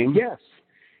MASH fame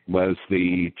was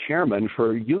the chairman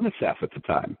for UNICEF at the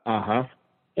time. Uh-huh.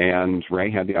 And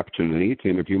Ray had the opportunity to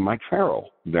interview Mike Farrell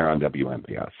there on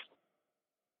WMBS.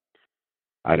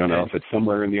 I don't know if it's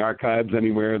somewhere in the archives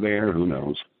anywhere there. Who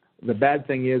knows? The bad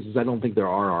thing is I don't think there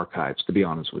are archives, to be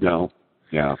honest with you. No.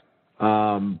 Yeah.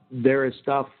 There is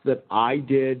stuff that I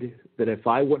did that if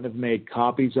I wouldn't have made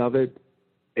copies of it,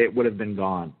 it would have been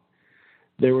gone.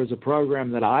 There was a program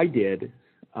that I did.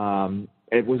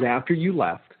 It was after you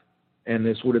left, and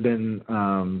this would have been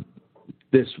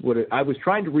I was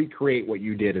trying to recreate what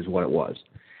you did is what it was.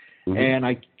 Mm-hmm.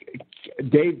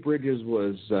 And Dave Bridges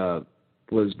was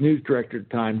news director at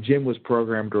the time. Jim was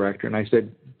program director. And I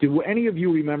said, do any of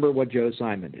you remember what Joe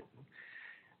Simon did?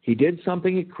 He did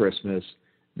something at Christmas.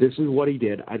 This is what he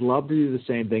did. I'd love to do the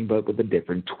same thing, but with a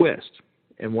different twist.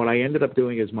 And what I ended up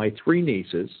doing is my 3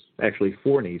 nieces, actually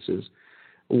 4 nieces,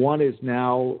 one is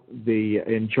now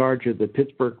in charge of the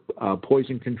Pittsburgh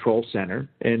Poison Control Center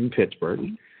in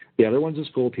Pittsburgh. The other one's a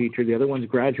school teacher. The other one's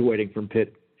graduating from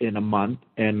Pitt in a month,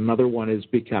 and another one is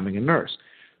becoming a nurse.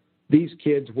 These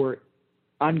kids were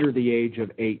under the age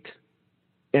of 8,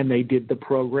 and they did the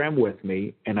program with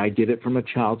me, and I did it from a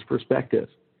child's perspective.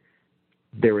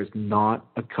 There is not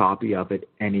a copy of it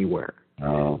anywhere.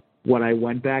 Oh. When I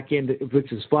went back into,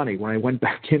 which is funny, when I went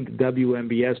back into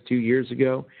WMBS 2 years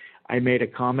ago, I made a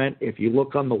comment. If you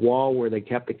look on the wall where they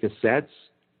kept the cassettes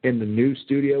in the new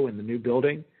studio, in the new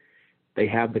building, they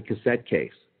have the cassette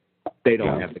case. They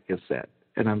don't have the cassette.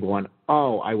 And I'm going,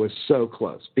 oh, I was so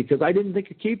close, because I didn't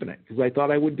think of keeping it, because I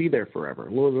thought I would be there forever.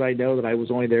 Little did I know that I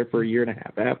was only there for a year and a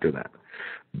half after that.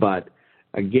 But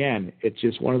again, it's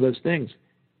just one of those things.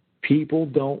 People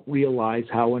don't realize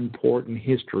how important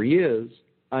history is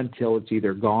until it's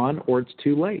either gone or it's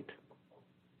too late.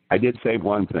 I did save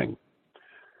one thing.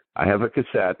 I have a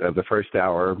cassette of the first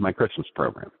hour of my Christmas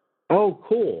program. Oh,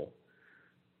 cool.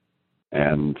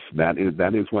 And that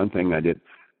is one thing I did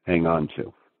hang on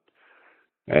to.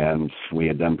 And we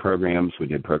had done programs. We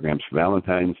did programs for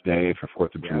Valentine's Day, for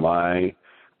 4th of July.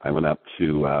 I went up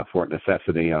to Fort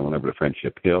Necessity. I went over to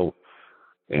Friendship Hill.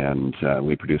 And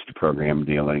we produced a program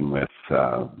dealing with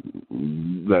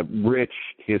the rich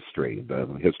history,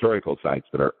 the historical sites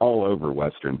that are all over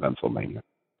western Pennsylvania.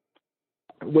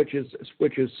 Which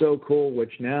is so cool,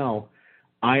 which now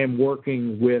I am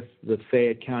working with the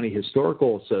Fayette County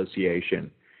Historical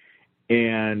Association,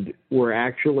 and we're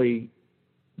actually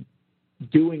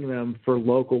doing them for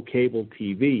local cable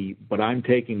TV, but I'm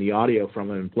taking the audio from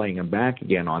them and playing them back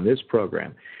again on this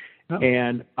program. Oh.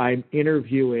 And I'm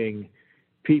interviewing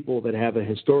people that have a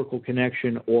historical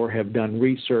connection or have done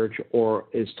research or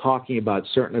is talking about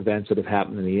certain events that have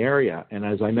happened in the area. And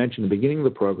as I mentioned at the beginning of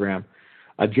the program,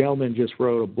 a gentleman just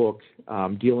wrote a book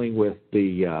dealing with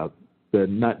the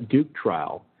Nutt Duke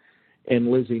trial and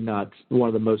Lizzie Nutt, one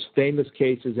of the most famous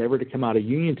cases ever to come out of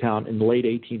Uniontown in the late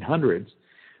 1800s,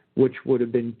 which would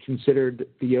have been considered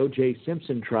the O.J.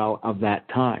 Simpson trial of that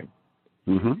time.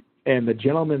 Mm-hmm. And the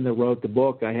gentleman that wrote the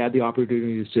book, I had the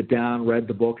opportunity to sit down, read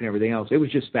the book and everything else. It was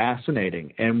just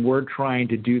fascinating. And we're trying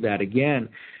to do that again,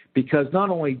 because not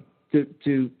only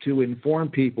to inform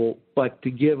people, but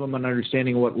to give them an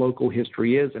understanding of what local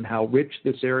history is and how rich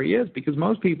this area is, because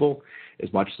most people,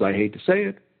 as much as I hate to say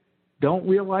it, don't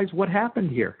realize what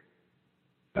happened here.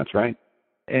 That's right.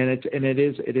 And it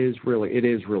is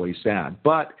really sad.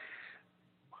 But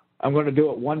I'm going to do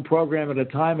it one program at a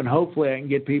time, and hopefully I can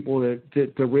get people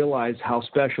to realize how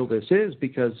special this is,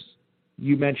 because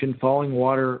you mentioned Falling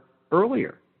Water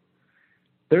earlier.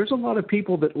 There's a lot of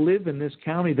people that live in this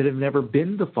county that have never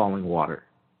been to Falling Water.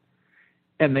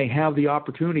 And they have the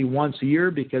opportunity once a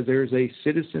year, because there's a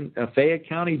Fayette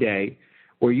County Day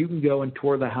where you can go and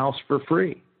tour the house for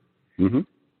free. Mm-hmm.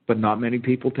 But not many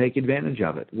people take advantage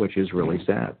of it, which is really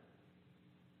sad.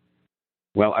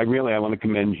 Well, I want to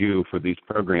commend you for these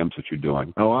programs that you're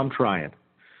doing. Oh, I'm trying.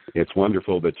 It's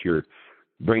wonderful that you're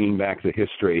bringing back the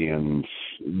history and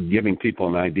giving people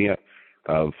an idea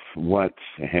of what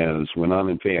has went on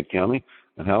in Fayette County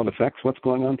and how it affects what's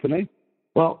going on today.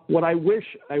 Well, what I wish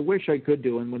I could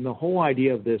do, and when the whole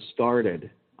idea of this started,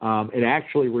 it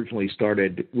actually originally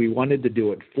started, we wanted to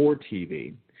do it for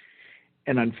TV.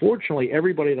 And unfortunately,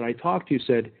 everybody that I talked to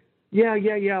said, yeah,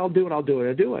 I'll do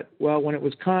it. Well, when it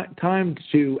was time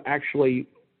to actually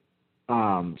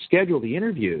schedule the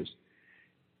interviews,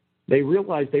 they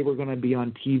realized they were going to be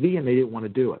on TV and they didn't want to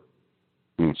do it.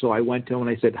 So I went to them and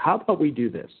I said, how about we do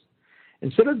this?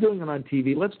 Instead of doing it on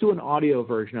TV, let's do an audio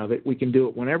version of it. We can do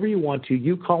it whenever you want to.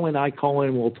 You call in, I call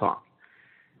in, we'll talk.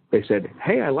 They said,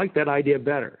 hey, I like that idea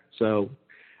better. So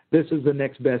this is the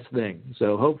next best thing.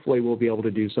 So hopefully we'll be able to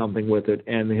do something with it,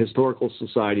 and the Historical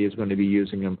Society is going to be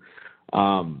using them,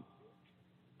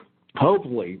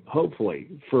 hopefully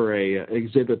for a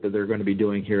exhibit that they're going to be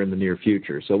doing here in the near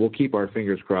future. So we'll keep our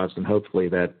fingers crossed, and hopefully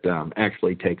that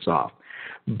actually takes off.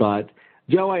 But,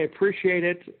 Joe, I appreciate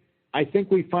it. I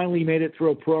think we finally made it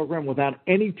through a program without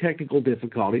any technical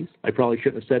difficulties. I probably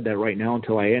shouldn't have said that right now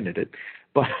until I ended it.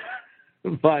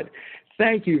 But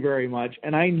thank you very much.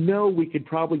 And I know we could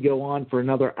probably go on for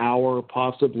another hour,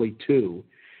 possibly two.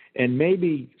 And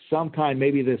maybe sometime,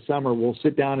 maybe this summer, we'll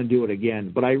sit down and do it again.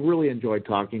 But I really enjoyed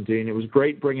talking to you, and it was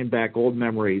great bringing back old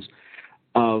memories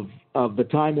of the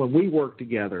time when we worked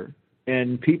together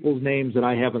and people's names that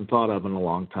I haven't thought of in a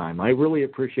long time. I really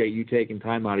appreciate you taking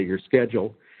time out of your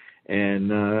schedule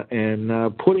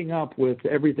and putting up with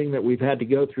everything that we've had to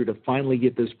go through to finally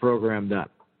get this program done.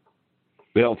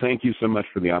 Bill, thank you so much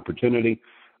for the opportunity,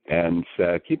 and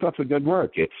keep up the good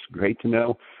work. It's great to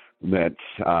know that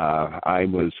I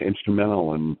was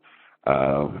instrumental in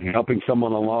helping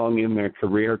someone along in their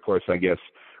career. Of course, I guess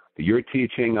you're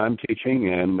teaching, I'm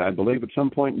teaching, and I believe at some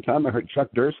point in time I heard Chuck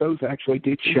Durso's actually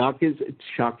teaching. Chuck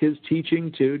is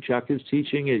teaching too. Chuck is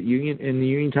teaching at in the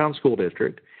Uniontown School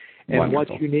District. And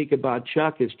Wonderful. What's unique about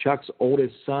Chuck is Chuck's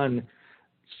oldest son,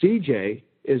 CJ,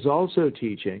 is also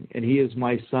teaching, and he is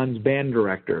my son's band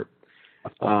director,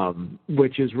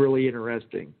 which is really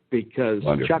interesting because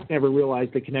Wonderful. Chuck never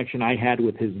realized the connection I had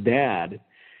with his dad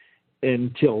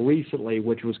until recently,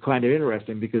 which was kind of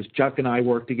interesting because Chuck and I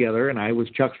worked together, and I was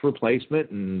Chuck's replacement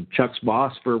and Chuck's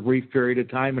boss for a brief period of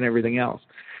time and everything else.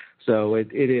 So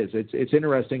it's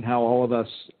interesting how all of us,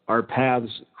 our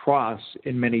paths cross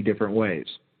in many different ways.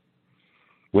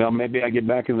 Well, maybe I get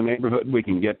back in the neighborhood. We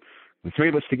can get the three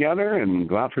of us together and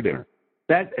go out for dinner.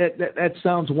 That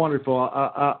sounds wonderful.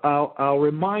 I'll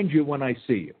remind you when I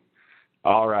see you.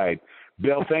 All right.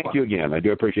 Bill, thank you again. I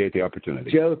do appreciate the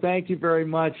opportunity. Joe, thank you very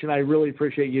much, and I really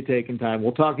appreciate you taking time.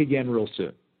 We'll talk again real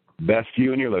soon. Best to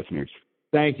you and your listeners.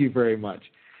 Thank you very much.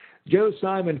 Joe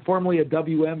Simon, formerly of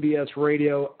WMBS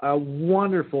Radio, a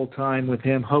wonderful time with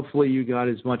him. Hopefully you got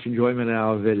as much enjoyment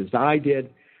out of it as I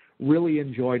did. Really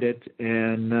enjoyed it,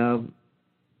 and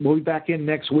we'll be back in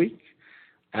next week.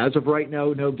 As of right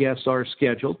now, no guests are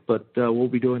scheduled, but we'll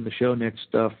be doing the show next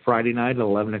Friday night at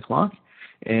 11 o'clock.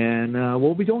 And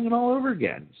we'll be doing it all over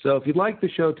again. So if you'd like the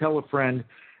show, tell a friend.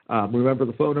 Remember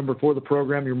the phone number for the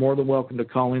program. You're more than welcome to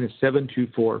call in at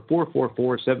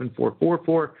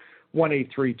 724-444-7444.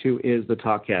 1832 is the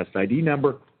TalkCast ID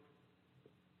number.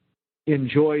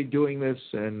 Enjoy doing this,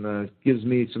 and gives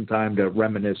me some time to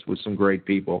reminisce with some great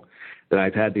people that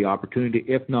I've had the opportunity,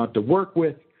 if not to work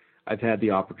with, I've had the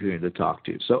opportunity to talk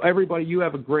to. So everybody, you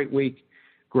have a great week.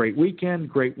 Great weekend,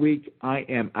 great week. I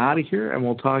am out of here, and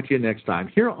we'll talk to you next time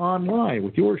here online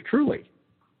with yours truly,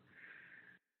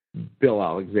 Bill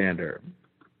Alexander.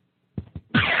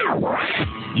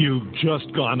 You've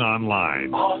just gone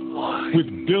online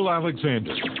with Bill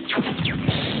Alexander.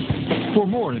 For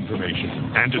more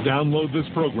information and to download this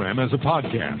program as a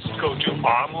podcast, go to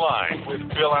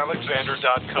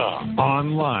onlinewithbillalexander.com.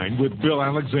 Online with Bill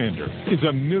Alexander is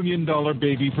a $1 Million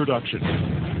Baby production.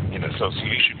 In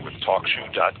association with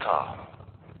TalkShoe.com.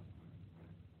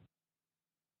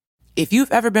 If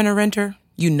you've ever been a renter,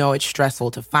 you know it's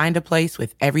stressful to find a place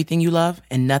with everything you love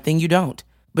and nothing you don't.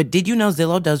 But did you know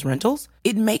Zillow does rentals?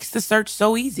 It makes the search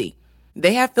so easy.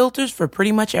 They have filters for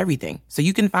pretty much everything, so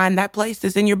you can find that place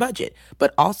that's in your budget,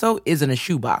 but also isn't a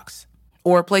shoebox.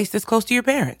 Or a place that's close to your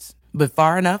parents, but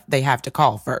far enough they have to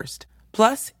call first.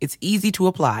 Plus, it's easy to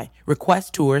apply,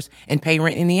 request tours, and pay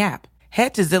rent in the app.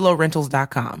 Head to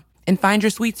ZillowRentals.com and find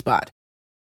your sweet spot.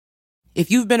 If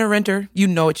you've been a renter, you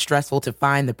know it's stressful to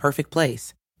find the perfect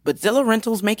place. But Zillow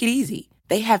Rentals make it easy.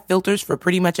 They have filters for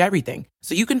pretty much everything,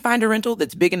 so you can find a rental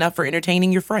that's big enough for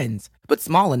entertaining your friends, but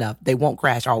small enough they won't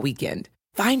crash all weekend.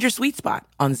 Find your sweet spot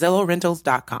on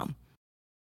ZillowRentals.com.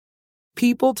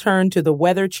 People turn to the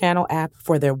Weather Channel app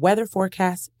for their weather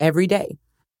forecasts every day.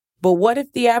 But what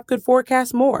if the app could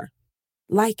forecast more?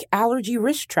 Like allergy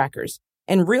risk trackers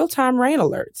and real-time rain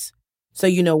alerts, so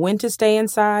you know when to stay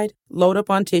inside, load up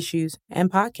on tissues and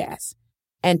podcasts,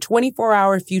 and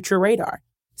 24-hour future radar,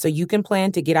 so you can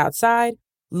plan to get outside,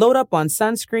 load up on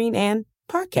sunscreen and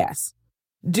podcasts.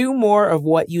 Do more of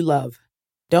what you love.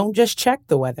 Don't just check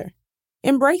the weather.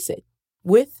 Embrace it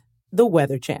with the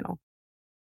Weather Channel.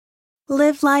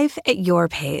 Live life at your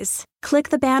pace. Click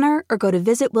the banner or go to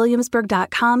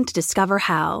visitwilliamsburg.com to discover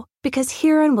how. Because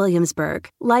here in Williamsburg,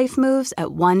 life moves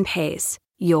at one pace,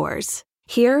 yours.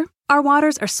 Here, our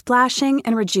waters are splashing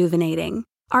and rejuvenating.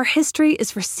 Our history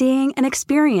is for seeing and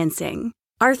experiencing.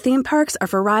 Our theme parks are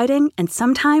for riding and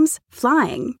sometimes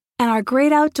flying. And our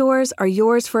great outdoors are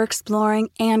yours for exploring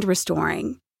and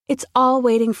restoring. It's all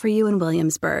waiting for you in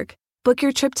Williamsburg. Book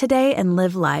your trip today and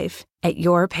live life at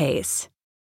your pace.